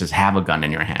circumstances, have a gun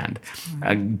in your hand.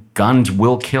 Guns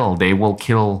will kill. They will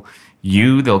kill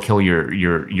you. They'll kill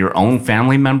your own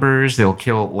family members. They'll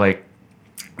kill, like,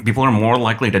 people are more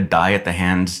likely to die at the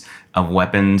hands of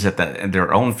weapons at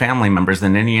their own family members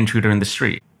than any intruder in the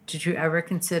street. Did you ever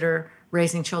consider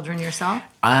raising children yourself?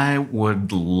 I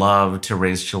would love to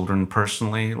raise children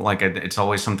personally. Like, it's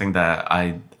always something that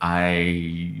I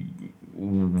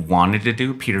wanted to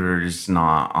do. Peter's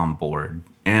not on board.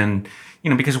 And,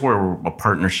 because we're a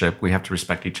partnership, we have to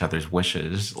respect each other's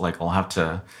wishes. Like, I'll have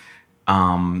to,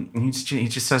 he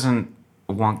just doesn't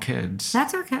want kids.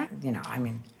 That's okay.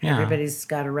 Everybody's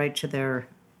got a right to their,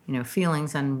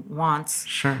 feelings and wants.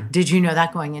 Sure. Did you know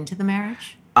that going into the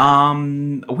marriage?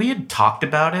 We had talked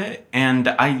about it, and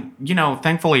I,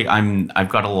 thankfully I've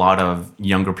got a lot of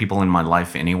younger people in my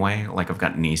life anyway. Like, I've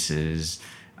got nieces,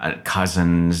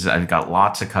 cousins. I've got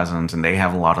lots of cousins, and they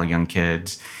have a lot of young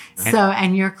kids.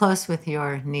 And you're close with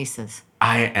your nieces.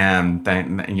 I am,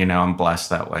 I'm blessed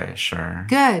that way, sure.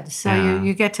 Good. So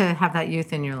you get to have that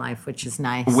youth in your life, which is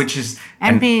nice.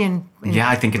 And being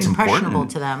I think it's impressionable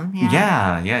important to them.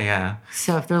 Yeah.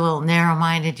 So if they're a little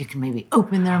narrow-minded, you can maybe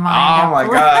open their mind. Oh my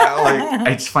God!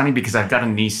 Like, it's funny because I've got a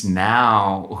niece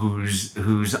now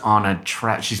who's on a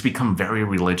track. She's become very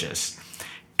religious,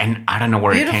 and I don't know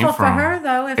where it came from. Beautiful for her,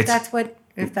 though. If that's what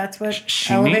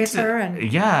elevates her and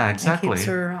exactly, and keeps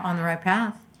her on the right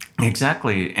path.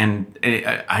 Exactly. And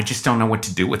I just don't know what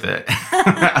to do with it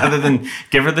other than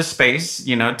give her the space,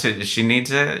 she needs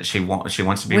it. She wants to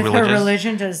be religious. With her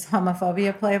religion, does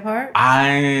homophobia play a part?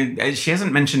 She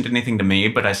hasn't mentioned anything to me,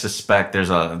 but I suspect there's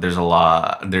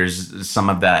some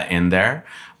of that in there.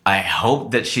 I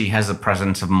hope that she has a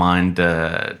presence of mind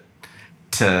to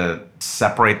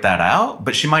separate that out,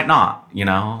 but she might not,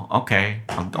 Okay,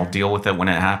 I'll deal with it when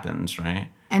it happens, right?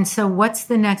 And so what's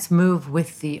the next move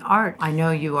with the art? I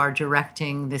know you are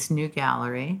directing this new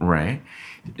gallery. Right.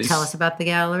 Tell us about the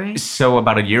gallery. So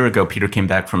about a year ago, Peter came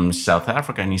back from South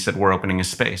Africa and he said, we're opening a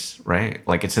space, right?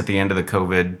 Like it's at the end of the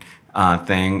COVID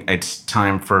thing. It's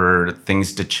time for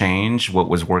things to change. What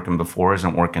was working before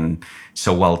isn't working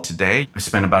so well today. I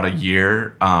spent about a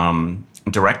year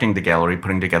directing the gallery,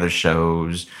 putting together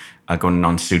shows, going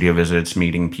on studio visits,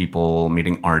 meeting people,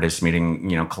 meeting artists,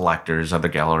 meeting, collectors, other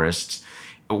gallerists.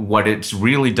 What it's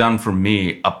really done for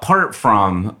me, apart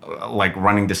from like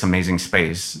running this amazing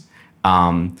space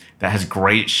that has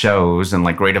great shows and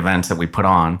like great events that we put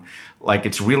on, like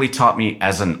it's really taught me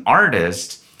as an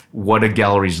artist what a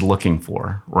gallery's looking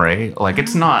for, right? Like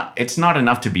it's not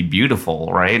enough to be beautiful,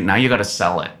 right? Now you got to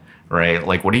sell it, right?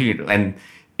 Like and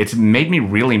it's made me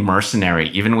really mercenary,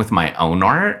 even with my own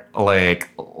art. Like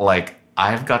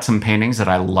I've got some paintings that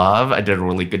I love. I did a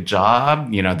really good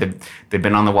job. They've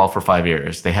been on the wall for 5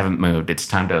 years. They haven't moved. It's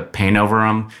time to paint over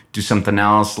them, do something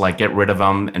else, like get rid of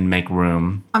them and make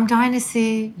room. I'm dying to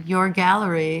see your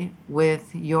gallery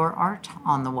with your art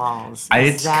on the walls.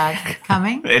 Is that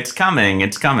coming? It's coming.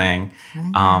 Okay.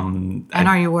 And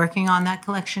are you working on that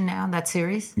collection now, that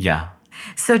series? Yeah.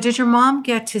 So did your mom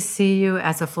get to see you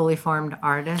as a fully formed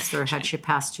artist, or had she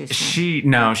passed you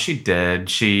soon? She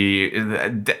did.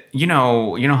 You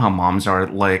know how moms are,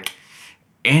 like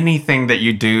anything that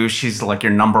you do, she's like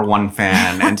your number one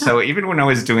fan. And so even when I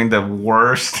was doing the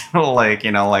worst, like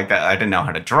I didn't know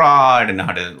how to draw, I didn't know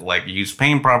how to like use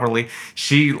paint properly,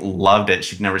 she loved it.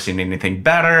 She'd never seen anything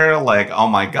better. Like, oh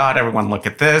my God, everyone look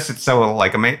at this. It's so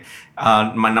like amazing.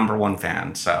 My number one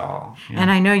fan. So, yeah.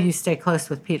 And I know you stay close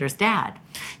with Peter's dad.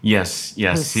 Yes.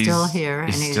 Who's still here.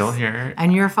 He's still here.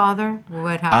 And your father?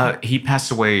 What happened? He passed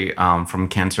away from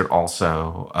cancer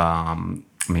also.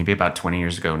 Maybe about 20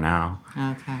 years ago now.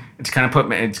 Okay. It's kind of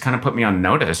put me on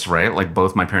notice, right? Like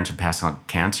both my parents have passed on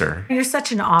cancer. You're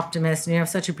such an optimist and you have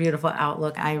such a beautiful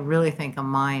outlook. I really think a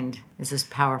mind is this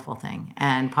powerful thing,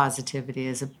 and positivity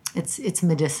is it's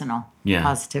medicinal. Yeah.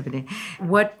 Positivity.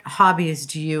 What hobbies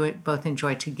do you both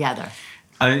enjoy together?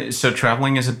 So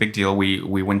traveling is a big deal.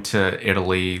 We went to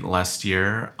Italy last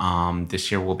year.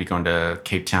 This year we'll be going to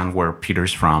Cape Town, where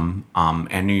Peter's from,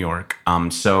 and New York.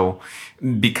 So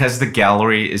because the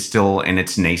gallery is still in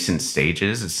its nascent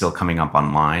stages, it's still coming up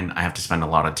online, I have to spend a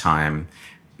lot of time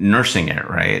nursing it,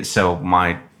 right? So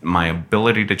my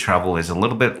ability to travel is a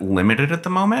little bit limited at the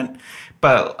moment,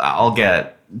 but I'll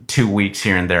get 2 weeks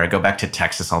here and there. I go back to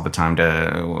Texas all the time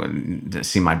to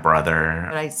see my brother.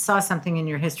 But I saw something in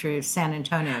your history of San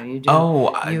Antonio.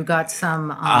 You got some.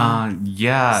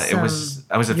 Yeah, some,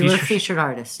 I was a featured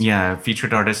artist. Yeah,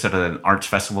 featured artist at an arts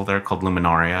festival there called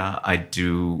Luminaria.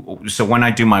 So when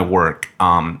I do my work,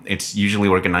 it's usually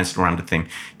organized around a theme.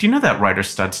 Do you know that writer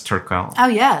Studs Terkel? Oh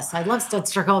yes, I love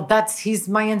Studs Terkel. He's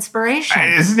my inspiration.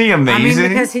 Isn't he amazing? I mean,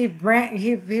 because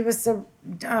he was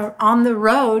on the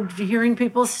road hearing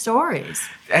people's stories.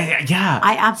 Yeah.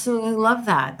 I absolutely love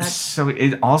that. So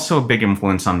it's also a big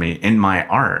influence on me in my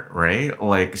art, right?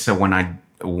 Like, so when I,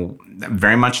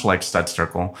 very much like Studs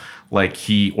Terkel, like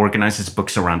he organizes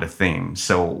books around a theme.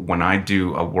 So when I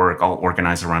do a work, I'll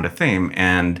organize around a theme.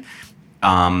 And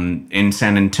in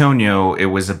San Antonio, it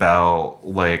was about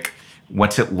like,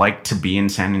 what's it like to be in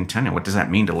San Antonio? What does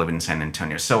that mean to live in San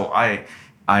Antonio? So I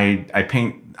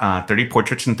paint 30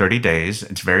 portraits in 30 days.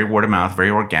 It's very word of mouth,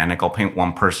 very organic. I'll paint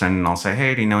one person and I'll say,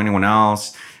 hey, do you know anyone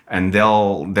else? And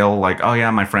they'll like, oh yeah,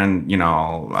 my friend,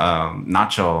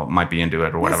 Nacho might be into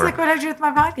it or whatever. It's like what I do with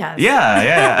my podcast.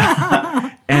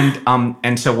 Yeah.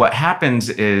 And so what happens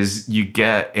is you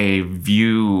get a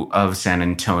view of San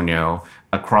Antonio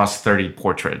across 30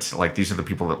 portraits. Like, these are the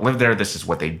people that live there. This is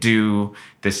what they do.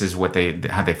 This is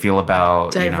how they feel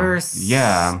about diverse.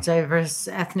 Yeah. Diverse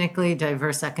ethnically,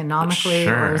 diverse economically,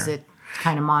 Sure. or is it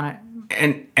kind of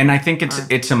And I think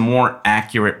it's a more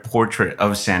accurate portrait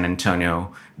of San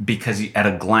Antonio because at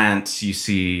a glance you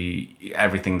see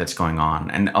everything that's going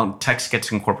on, and text gets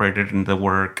incorporated into the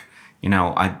work.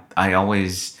 I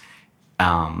always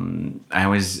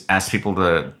ask people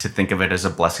to think of it as a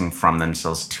blessing from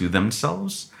themselves to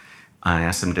themselves. I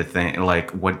ask them to think like,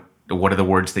 what are the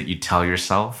words that you tell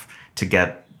yourself to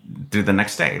get through the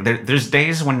next day? There's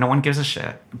days when no one gives a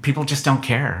shit. People just don't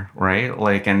care, right?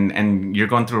 Like, and you're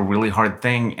going through a really hard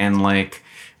thing, and like,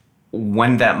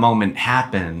 when that moment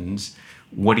happens,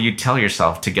 what do you tell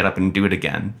yourself to get up and do it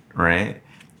again, right?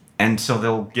 And so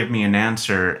they'll give me an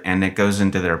answer, and it goes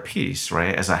into their piece,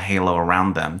 right, as a halo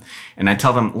around them. And I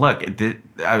tell them, look,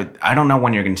 I don't know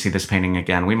when you're going to see this painting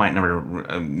again. We might never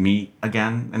meet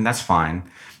again, and that's fine.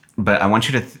 But I want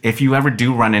you to, if you ever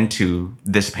do run into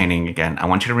this painting again, I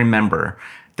want you to remember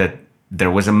that there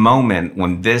was a moment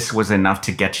when this was enough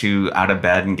to get you out of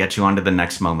bed and get you on to the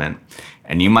next moment.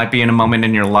 And you might be in a moment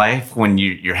in your life when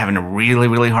you're having a really,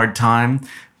 really hard time.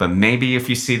 But maybe if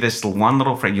you see this one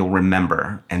little phrase, you'll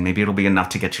remember. And maybe it'll be enough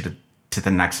to get you to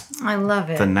the next. I love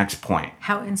it. The next point.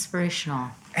 How inspirational.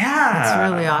 Yeah.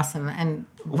 That's really awesome. And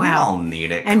wow. We all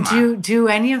need it. And do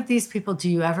any of these people, do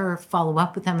you ever follow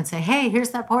up with them and say, hey,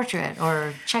 here's that portrait,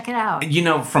 or check it out? You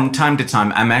know, from time to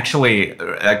time,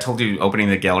 I told you opening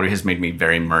the gallery has made me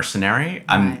very mercenary.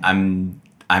 Right. I'm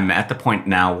at the point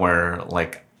now where,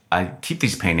 like, I keep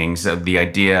these paintings. The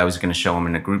idea I was going to show them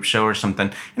in a group show or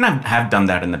something, and I have done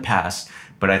that in the past,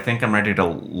 but I think I'm ready to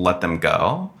let them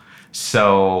go.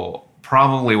 So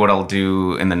probably what I'll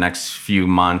do in the next few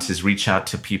months is reach out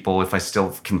to people if I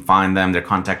still can find them, their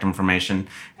contact information,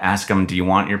 ask them, do you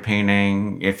want your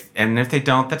painting? If they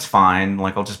don't, that's fine.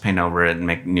 Like, I'll just paint over it and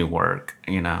make new work,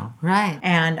 you know? Right.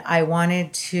 And I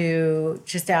wanted to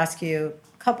just ask you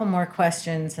a couple more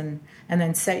questions and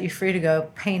then set you free to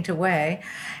go paint away.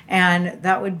 And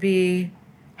that would be,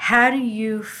 how do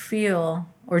you feel,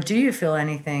 or do you feel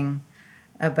anything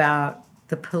about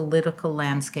the political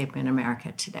landscape in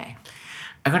America today?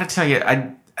 I got to tell you,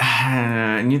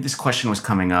 I knew this question was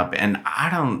coming up, and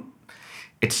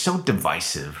it's so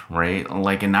divisive, right?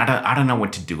 Like, and I don't know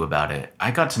what to do about it. I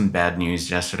got some bad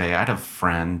news yesterday. I had a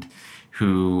friend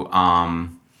who,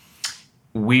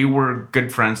 we were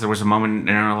good friends. There was a moment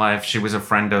in her life. She was a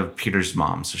friend of Peter's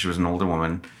mom, so she was an older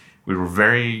woman. We were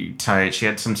very tight. She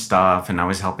had some stuff, and I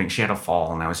was helping. She had a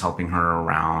fall, and I was helping her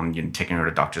around, taking her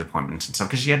to doctor's appointments and stuff,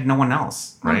 because she had no one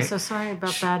else, right? I'm so sorry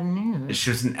about bad news.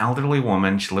 She was an elderly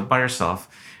woman. She lived by herself.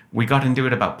 We got into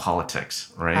it about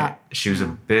politics, right? She was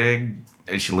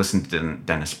she listened to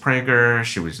Dennis Prager.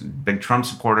 She was a big Trump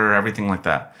supporter, everything like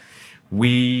that.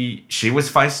 She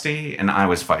was feisty and I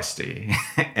was feisty.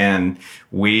 And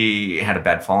we had a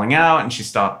bad falling out, and she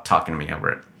stopped talking to me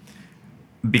over it.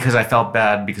 Because I felt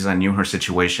bad, because I knew her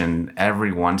situation.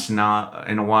 Every once in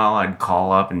a while, I'd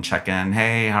call up and check in.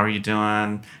 Hey, how are you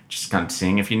doing? Just kind of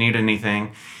seeing if you need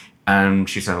anything. And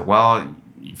she said, well,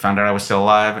 you found out I was still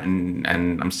alive, and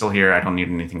I'm still here. I don't need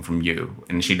anything from you.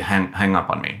 And she'd hang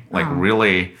up on me, like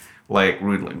really, like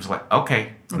rudely. It was like,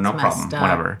 okay, no problem,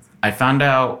 whatever. I found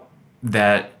out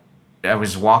that I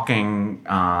was walking,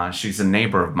 she's a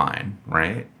neighbor of mine,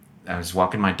 right? I was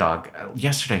walking my dog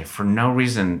yesterday. For no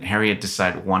reason, Harriet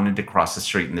wanted to cross the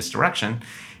street in this direction.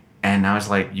 And I was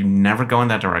like, you never go in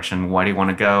that direction. Why do you want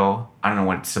to go? I don't know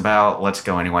what it's about. Let's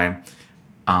go anyway.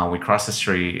 We cross the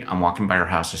street. I'm walking by her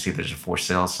house. I see there's a for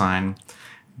sale sign.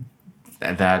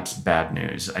 That's bad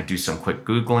news. I do some quick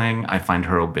Googling. I find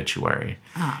her obituary.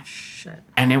 Oh, shit.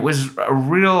 And it was a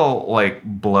real, like,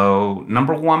 blow.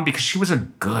 Number one, because she was a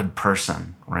good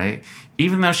person, right?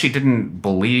 Even though she didn't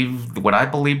believe what I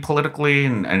believe politically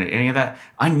and any of that,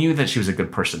 I knew that she was a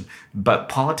good person. But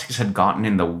politics had gotten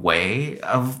in the way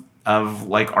of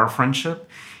like, our friendship.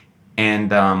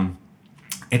 And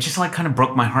it just, like, kind of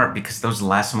broke my heart, because those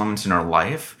last moments in her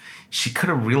life, she could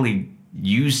have really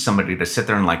used somebody to sit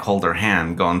there and, like, hold her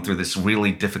hand going through this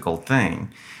really difficult thing.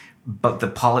 But the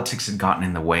politics had gotten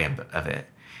in the way of it.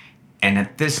 And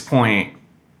at this point,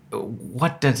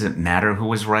 what does it matter who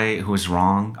was right, who was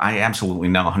wrong? I absolutely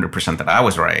know 100% that I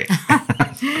was right.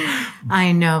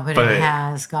 I know, but it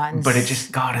has gotten... But it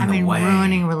just got in the way.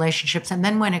 Ruining relationships. And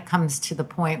then when it comes to the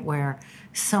point where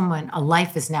a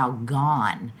life is now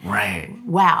gone. Right.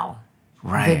 Wow.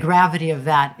 Right. The gravity of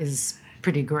that is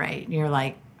pretty great. You're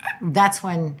like, that's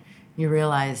when you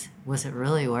realize, was it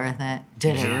really worth it?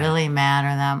 Did it really matter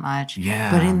that much?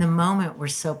 Yeah. But in the moment, we're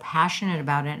so passionate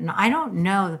about it. And I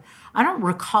don't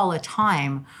recall a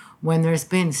time when there's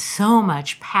been so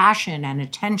much passion and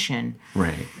attention.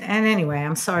 Right. And anyway,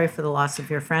 I'm sorry for the loss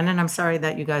of your friend, and I'm sorry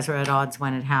that you guys were at odds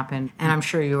when it happened. And I'm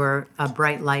sure you were a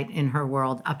bright light in her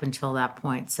world up until that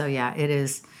point. So yeah, it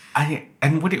is.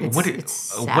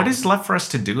 What is left for us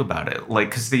to do about it? Like,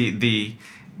 because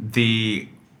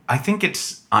I think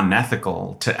it's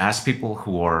unethical to ask people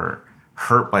who are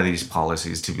hurt by these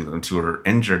policies, who are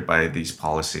injured by these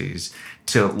policies,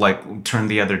 to, like, turn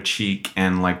the other cheek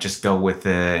and, like, just go with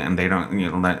it, and they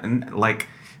don't, like,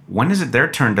 when is it their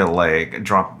turn to, like,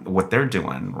 drop what they're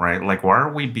doing, right? Like, why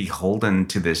are we beholden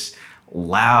to this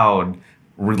loud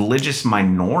religious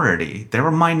minority? They're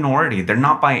a minority. They're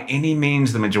not by any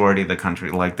means the majority of the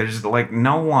country. Like, there's, like,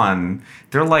 no one.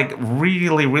 They're, like,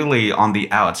 really, really on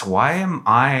the outs. Why am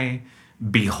I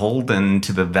beholden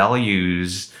to the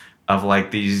values of,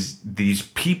 like, these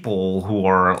people who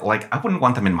are, like, I wouldn't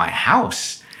want them in my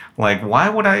house. Like, why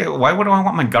would I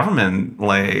want my government,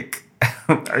 like,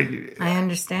 I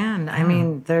understand. I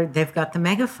mean, they've got the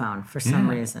megaphone for some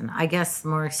reason. I guess the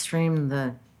more extreme,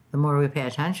 the more we pay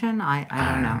attention. I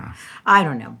don't know. I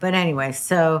don't know. But anyway,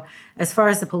 so as far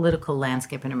as the political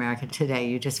landscape in America today,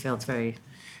 you just feel it's very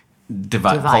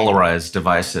polarized,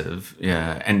 divisive.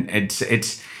 Yeah, and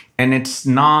it's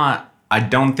not. I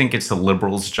don't think it's the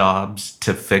liberals' jobs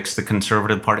to fix the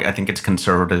conservative party. I think it's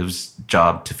conservatives'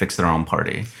 job to fix their own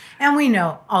party. And we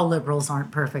know all liberals aren't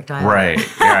perfect either. Right.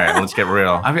 All right. Let's get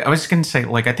real. I was going to say,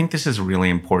 like, I think this is really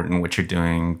important what you're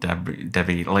doing,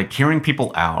 Debbie. Like, hearing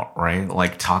people out, right?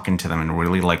 Like, talking to them and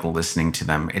really, like, listening to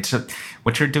them.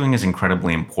 What you're doing is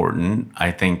incredibly important.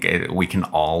 I think we can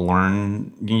all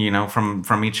learn,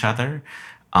 from each other.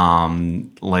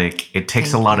 Like, it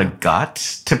takes a lot of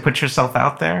guts to put yourself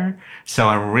out there. So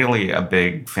I'm really a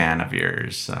big fan of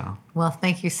yours. So. Well,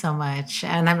 thank you so much.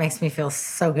 And that makes me feel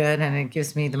so good, and it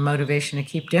gives me the motivation to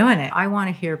keep doing it. I want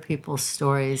to hear people's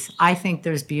stories. I think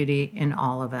there's beauty in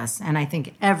all of us, and I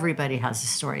think everybody has a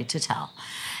story to tell.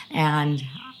 And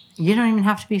you don't even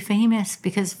have to be famous,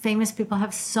 because famous people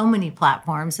have so many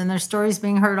platforms and their stories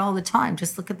being heard all the time.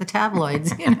 Just look at the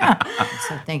tabloids,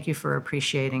 So thank you for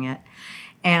appreciating it.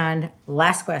 And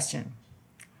last question.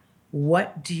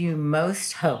 What do you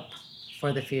most hope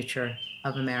for the future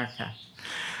of America?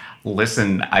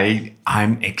 Listen,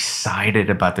 I'm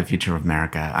excited about the future of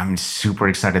America. I'm super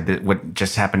excited that what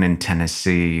just happened in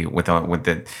Tennessee with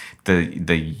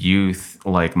the youth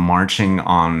like marching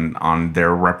on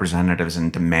their representatives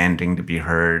and demanding to be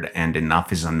heard, and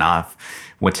enough is enough.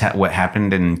 What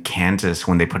happened in Kansas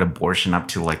when they put abortion up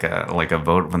to like a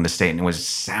vote from the state and it was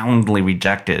soundly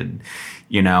rejected,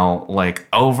 like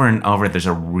over and over. There's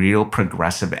a real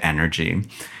progressive energy.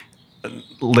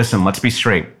 Listen, let's be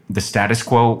straight. The status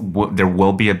quo, there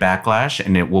will be a backlash,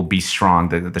 and it will be strong.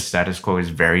 The status quo is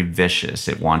very vicious.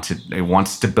 It wants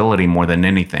stability more than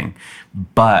anything.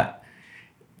 But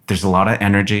there's a lot of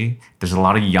energy. There's a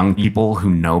lot of young people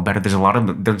who know better. There's a lot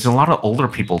of older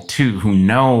people too who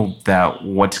know that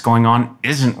what's going on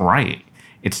isn't right.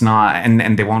 It's not,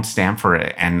 and they won't stand for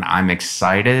it. And I'm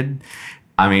excited.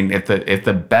 I mean, if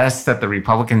the best that the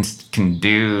Republicans can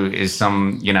do is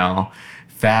some,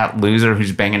 fat loser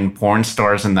who's banging porn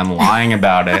stars and then lying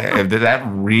about it, if that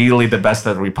really the best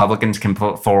that Republicans can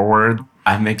put forward,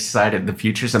 I'm excited. The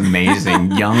future's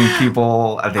amazing. Young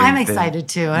people. I'm excited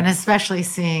too, and especially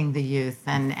seeing the youth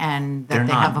and that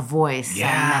they have a voice and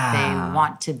that they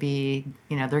want to be,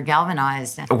 they're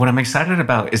galvanized. What I'm excited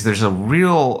about is there's a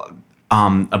real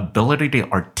ability to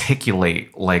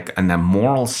articulate like a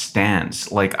moral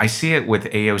stance. Like I see it with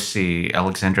AOC,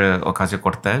 Alexandria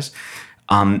Ocasio-Cortez.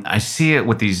 I see it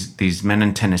with these men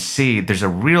in Tennessee. There's a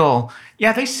real,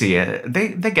 they see it.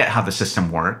 They get how the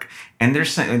system works, and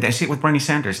I see it with Bernie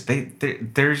Sanders.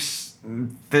 There's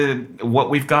what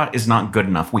we've got is not good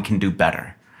enough. We can do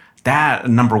better. That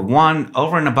number one,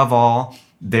 over and above all,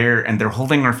 they're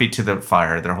holding our feet to the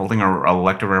fire. They're holding our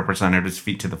elected representatives'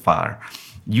 feet to the fire.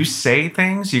 You say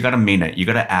things, you got to mean it. You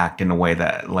got to act in a way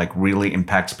that like really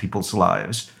impacts people's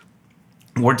lives.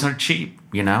 Words are cheap,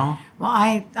 Well,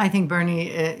 I think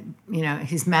Bernie,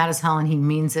 he's mad as hell and he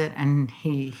means it, and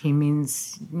he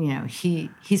means,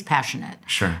 he's passionate.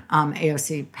 Sure.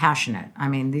 AOC, passionate. I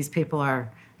mean, these people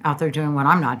are out there doing what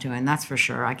I'm not doing, that's for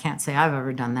sure. I can't say I've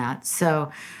ever done that.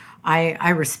 So I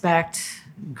respect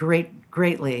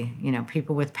greatly,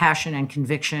 people with passion and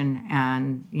conviction,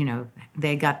 and,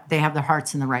 they have their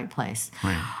hearts in the right place.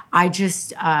 Right. I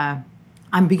just...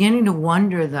 I'm beginning to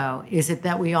wonder, though, is it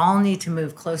that we all need to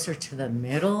move closer to the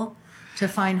middle to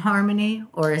find harmony,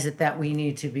 or is it that we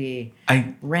need to be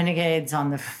renegades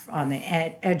on the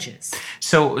edges?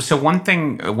 So one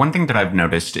thing that I've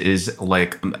noticed is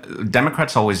like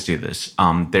Democrats always do this.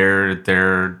 I've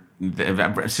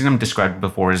seen them described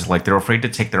before as like they're afraid to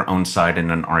take their own side in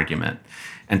an argument.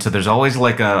 And so there's always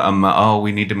like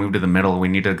we need to move to the middle. We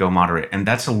need to go moderate. And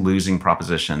that's a losing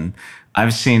proposition.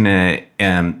 I've seen it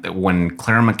when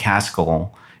Claire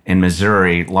McCaskill in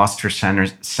Missouri lost her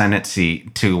Senate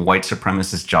seat to white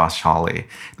supremacist Josh Hawley.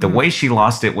 The way she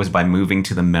lost it was by moving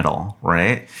to the middle,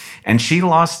 right? And she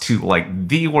lost to like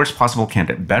the worst possible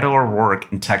candidate, Beto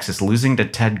O'Rourke in Texas, losing to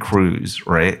Ted Cruz,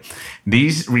 right?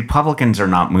 These Republicans are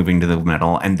not moving to the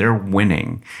middle, and they're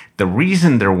winning. The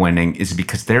reason they're winning is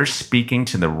because they're speaking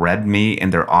to the red meat in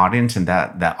their audience, and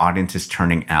that audience is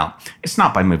turning out. It's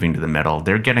not by moving to the middle.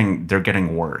 They're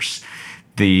getting worse.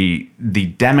 The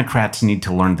Democrats need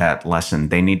to learn that lesson.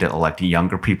 They need to elect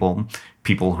younger people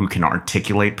who can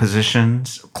articulate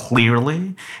positions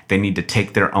clearly. They need to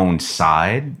take their own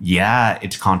side. Yeah,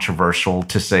 it's controversial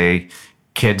to say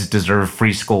kids deserve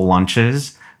free school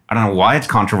lunches. I don't know why it's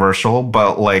controversial,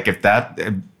 but like if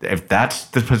that's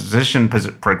the position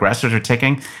progressives are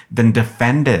taking, then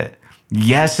defend it.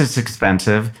 Yes, it's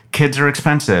expensive. Kids are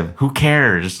expensive. Who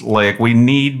cares? Like, we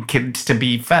need kids to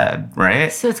be fed,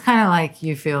 right? So it's kind of like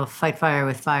you feel fight fire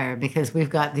with fire, because we've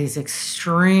got these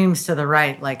extremes to the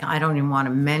right. Like, I don't even want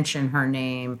to mention her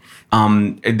name.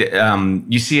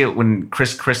 You see it when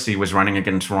Chris Christie was running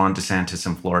against Ron DeSantis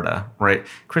in Florida, right?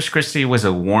 Chris Christie was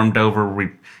a warmed over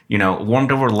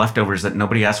leftovers that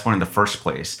nobody asked for in the first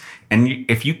place. And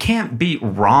if you can't beat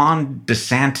Ron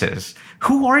DeSantis,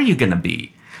 who are you going to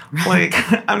beat? Like,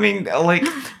 I mean, like,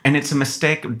 and it's a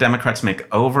mistake Democrats make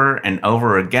over and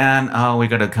over again. Oh, we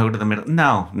got to go to the middle.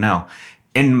 No.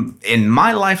 In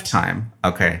my lifetime,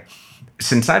 okay,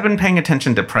 since I've been paying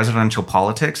attention to presidential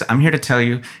politics, I'm here to tell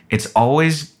you it's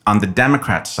always, on the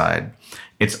Democrat side,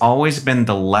 it's always been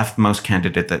the leftmost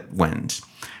candidate that wins.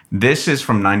 This is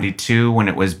from 92 when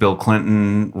it was Bill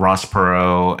Clinton, Ross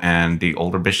Perot, and the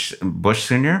older Bush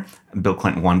Sr. Bill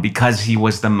Clinton won because he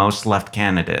was the most left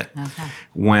candidate. Okay.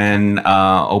 When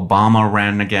Obama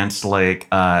ran against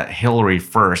Hillary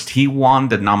first, he won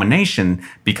the nomination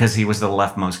because he was the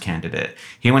leftmost candidate.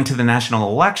 He went to the national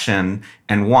election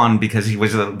and won because he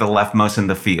was the leftmost in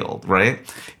the field, right?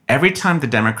 Every time the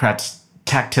Democrats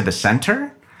tack to the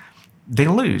center, they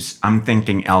lose. I'm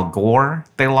thinking Al Gore,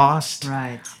 they lost.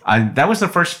 Right. That was the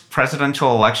first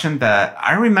presidential election that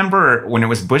I remember when it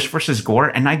was Bush versus Gore,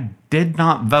 and I did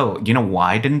not vote. You know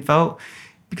why I didn't vote?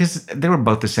 Because they were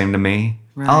both the same to me.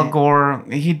 Right. Al Gore,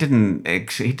 he didn't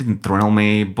thrill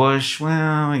me. Bush,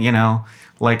 well,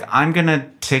 I'm going to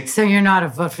take... So you're not a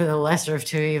vote for the lesser of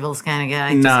two evils kind of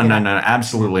guy? No,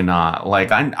 absolutely not.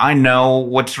 Like, I know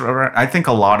what's right. I think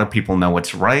a lot of people know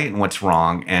what's right and what's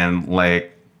wrong, and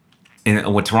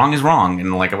what's wrong is wrong.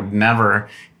 And I would never,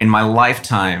 in my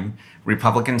lifetime,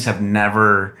 Republicans have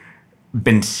never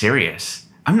been serious.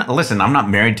 I'm not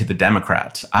married to the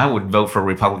Democrats. I would vote for a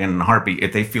Republican in a heartbeat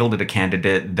if they fielded a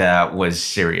candidate that was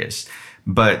serious.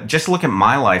 But just look at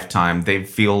my lifetime. They've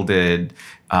fielded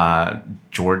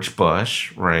George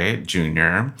Bush, right,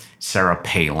 Jr., Sarah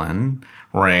Palin,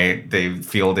 right? They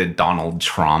fielded Donald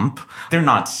Trump. They're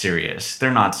not serious.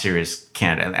 They're not serious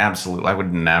candidates. Absolutely. I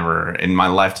would never, in my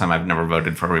lifetime, I've never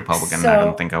voted for a Republican, and I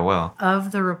don't think I will.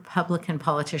 Of the Republican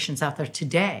politicians out there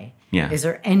today, yeah, is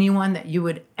there anyone that you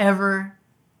would ever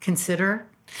consider?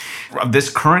 Of this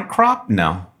current crop?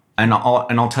 No. And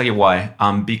I'll tell you why.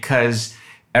 Because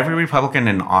every Republican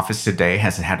in office today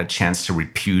has had a chance to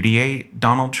repudiate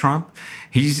Donald Trump.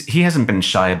 He hasn't been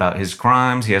shy about his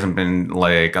crimes. He hasn't been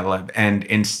and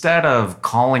instead of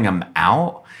calling him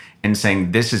out and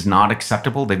saying this is not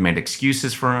acceptable, they've made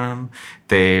excuses for him.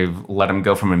 They've let him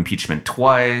go from impeachment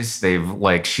twice. They've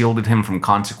shielded him from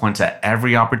consequence at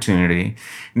every opportunity.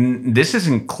 This is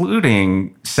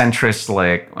including centrists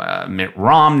Mitt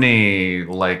Romney,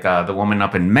 the woman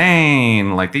up in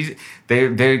Maine, these. They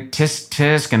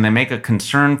tisk and they make a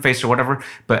concerned face or whatever.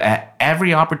 But at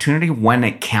every opportunity, when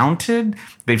it counted,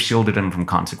 they've shielded him from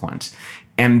consequence.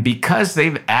 And because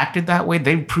they've acted that way,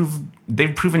 they've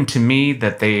proven to me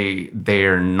that they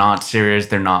are not serious.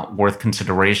 They're not worth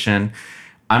consideration.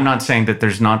 I'm not saying that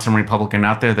there's not some Republican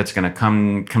out there that's going to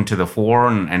come to the fore,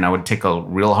 and I would take a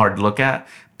real hard look at.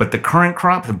 But the current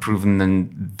crop have proven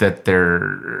that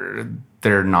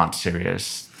they're not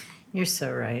serious. You're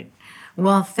so right.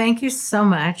 Well, thank you so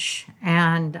much.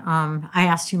 And I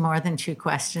asked you more than two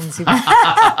questions, even though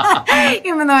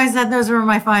I said those were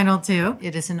my final two.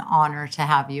 It is an honor to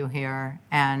have you here.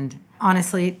 And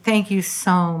honestly, thank you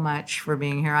so much for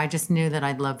being here. I just knew that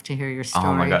I'd love to hear your story.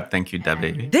 Oh, my God. Thank you,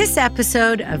 Debbie. This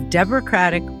episode of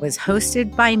Deborahcratic was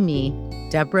hosted by me,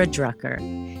 Deborah Drucker.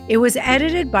 It was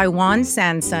edited by Juan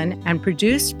Sanson and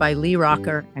produced by Lee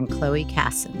Rocker and Chloe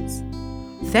Cassins.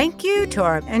 Thank you to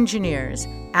our engineers,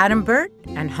 Adam Burt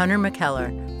and Hunter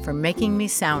McKellar, for making me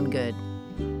sound good.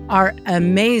 Our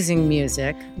amazing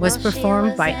music was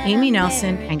performed by Amy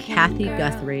Nelson and Kathy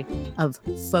Guthrie of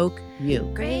Folk U.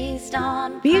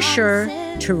 Be sure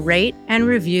to rate and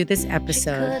review this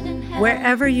episode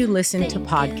wherever you listen to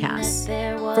podcasts.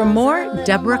 For more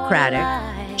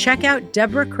Deborahcratic, check out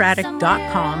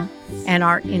Deborahcratic.com and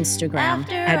our Instagram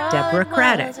at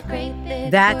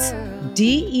Deborahcratic. That's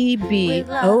DEBORAH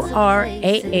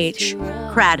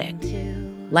Cratic,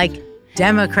 like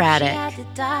Democratic.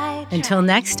 Until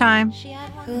next time.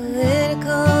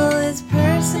 Political is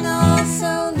personal,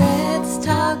 so let's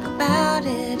talk about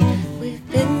it. We've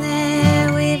been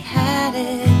there, we've had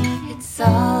it. It's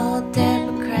all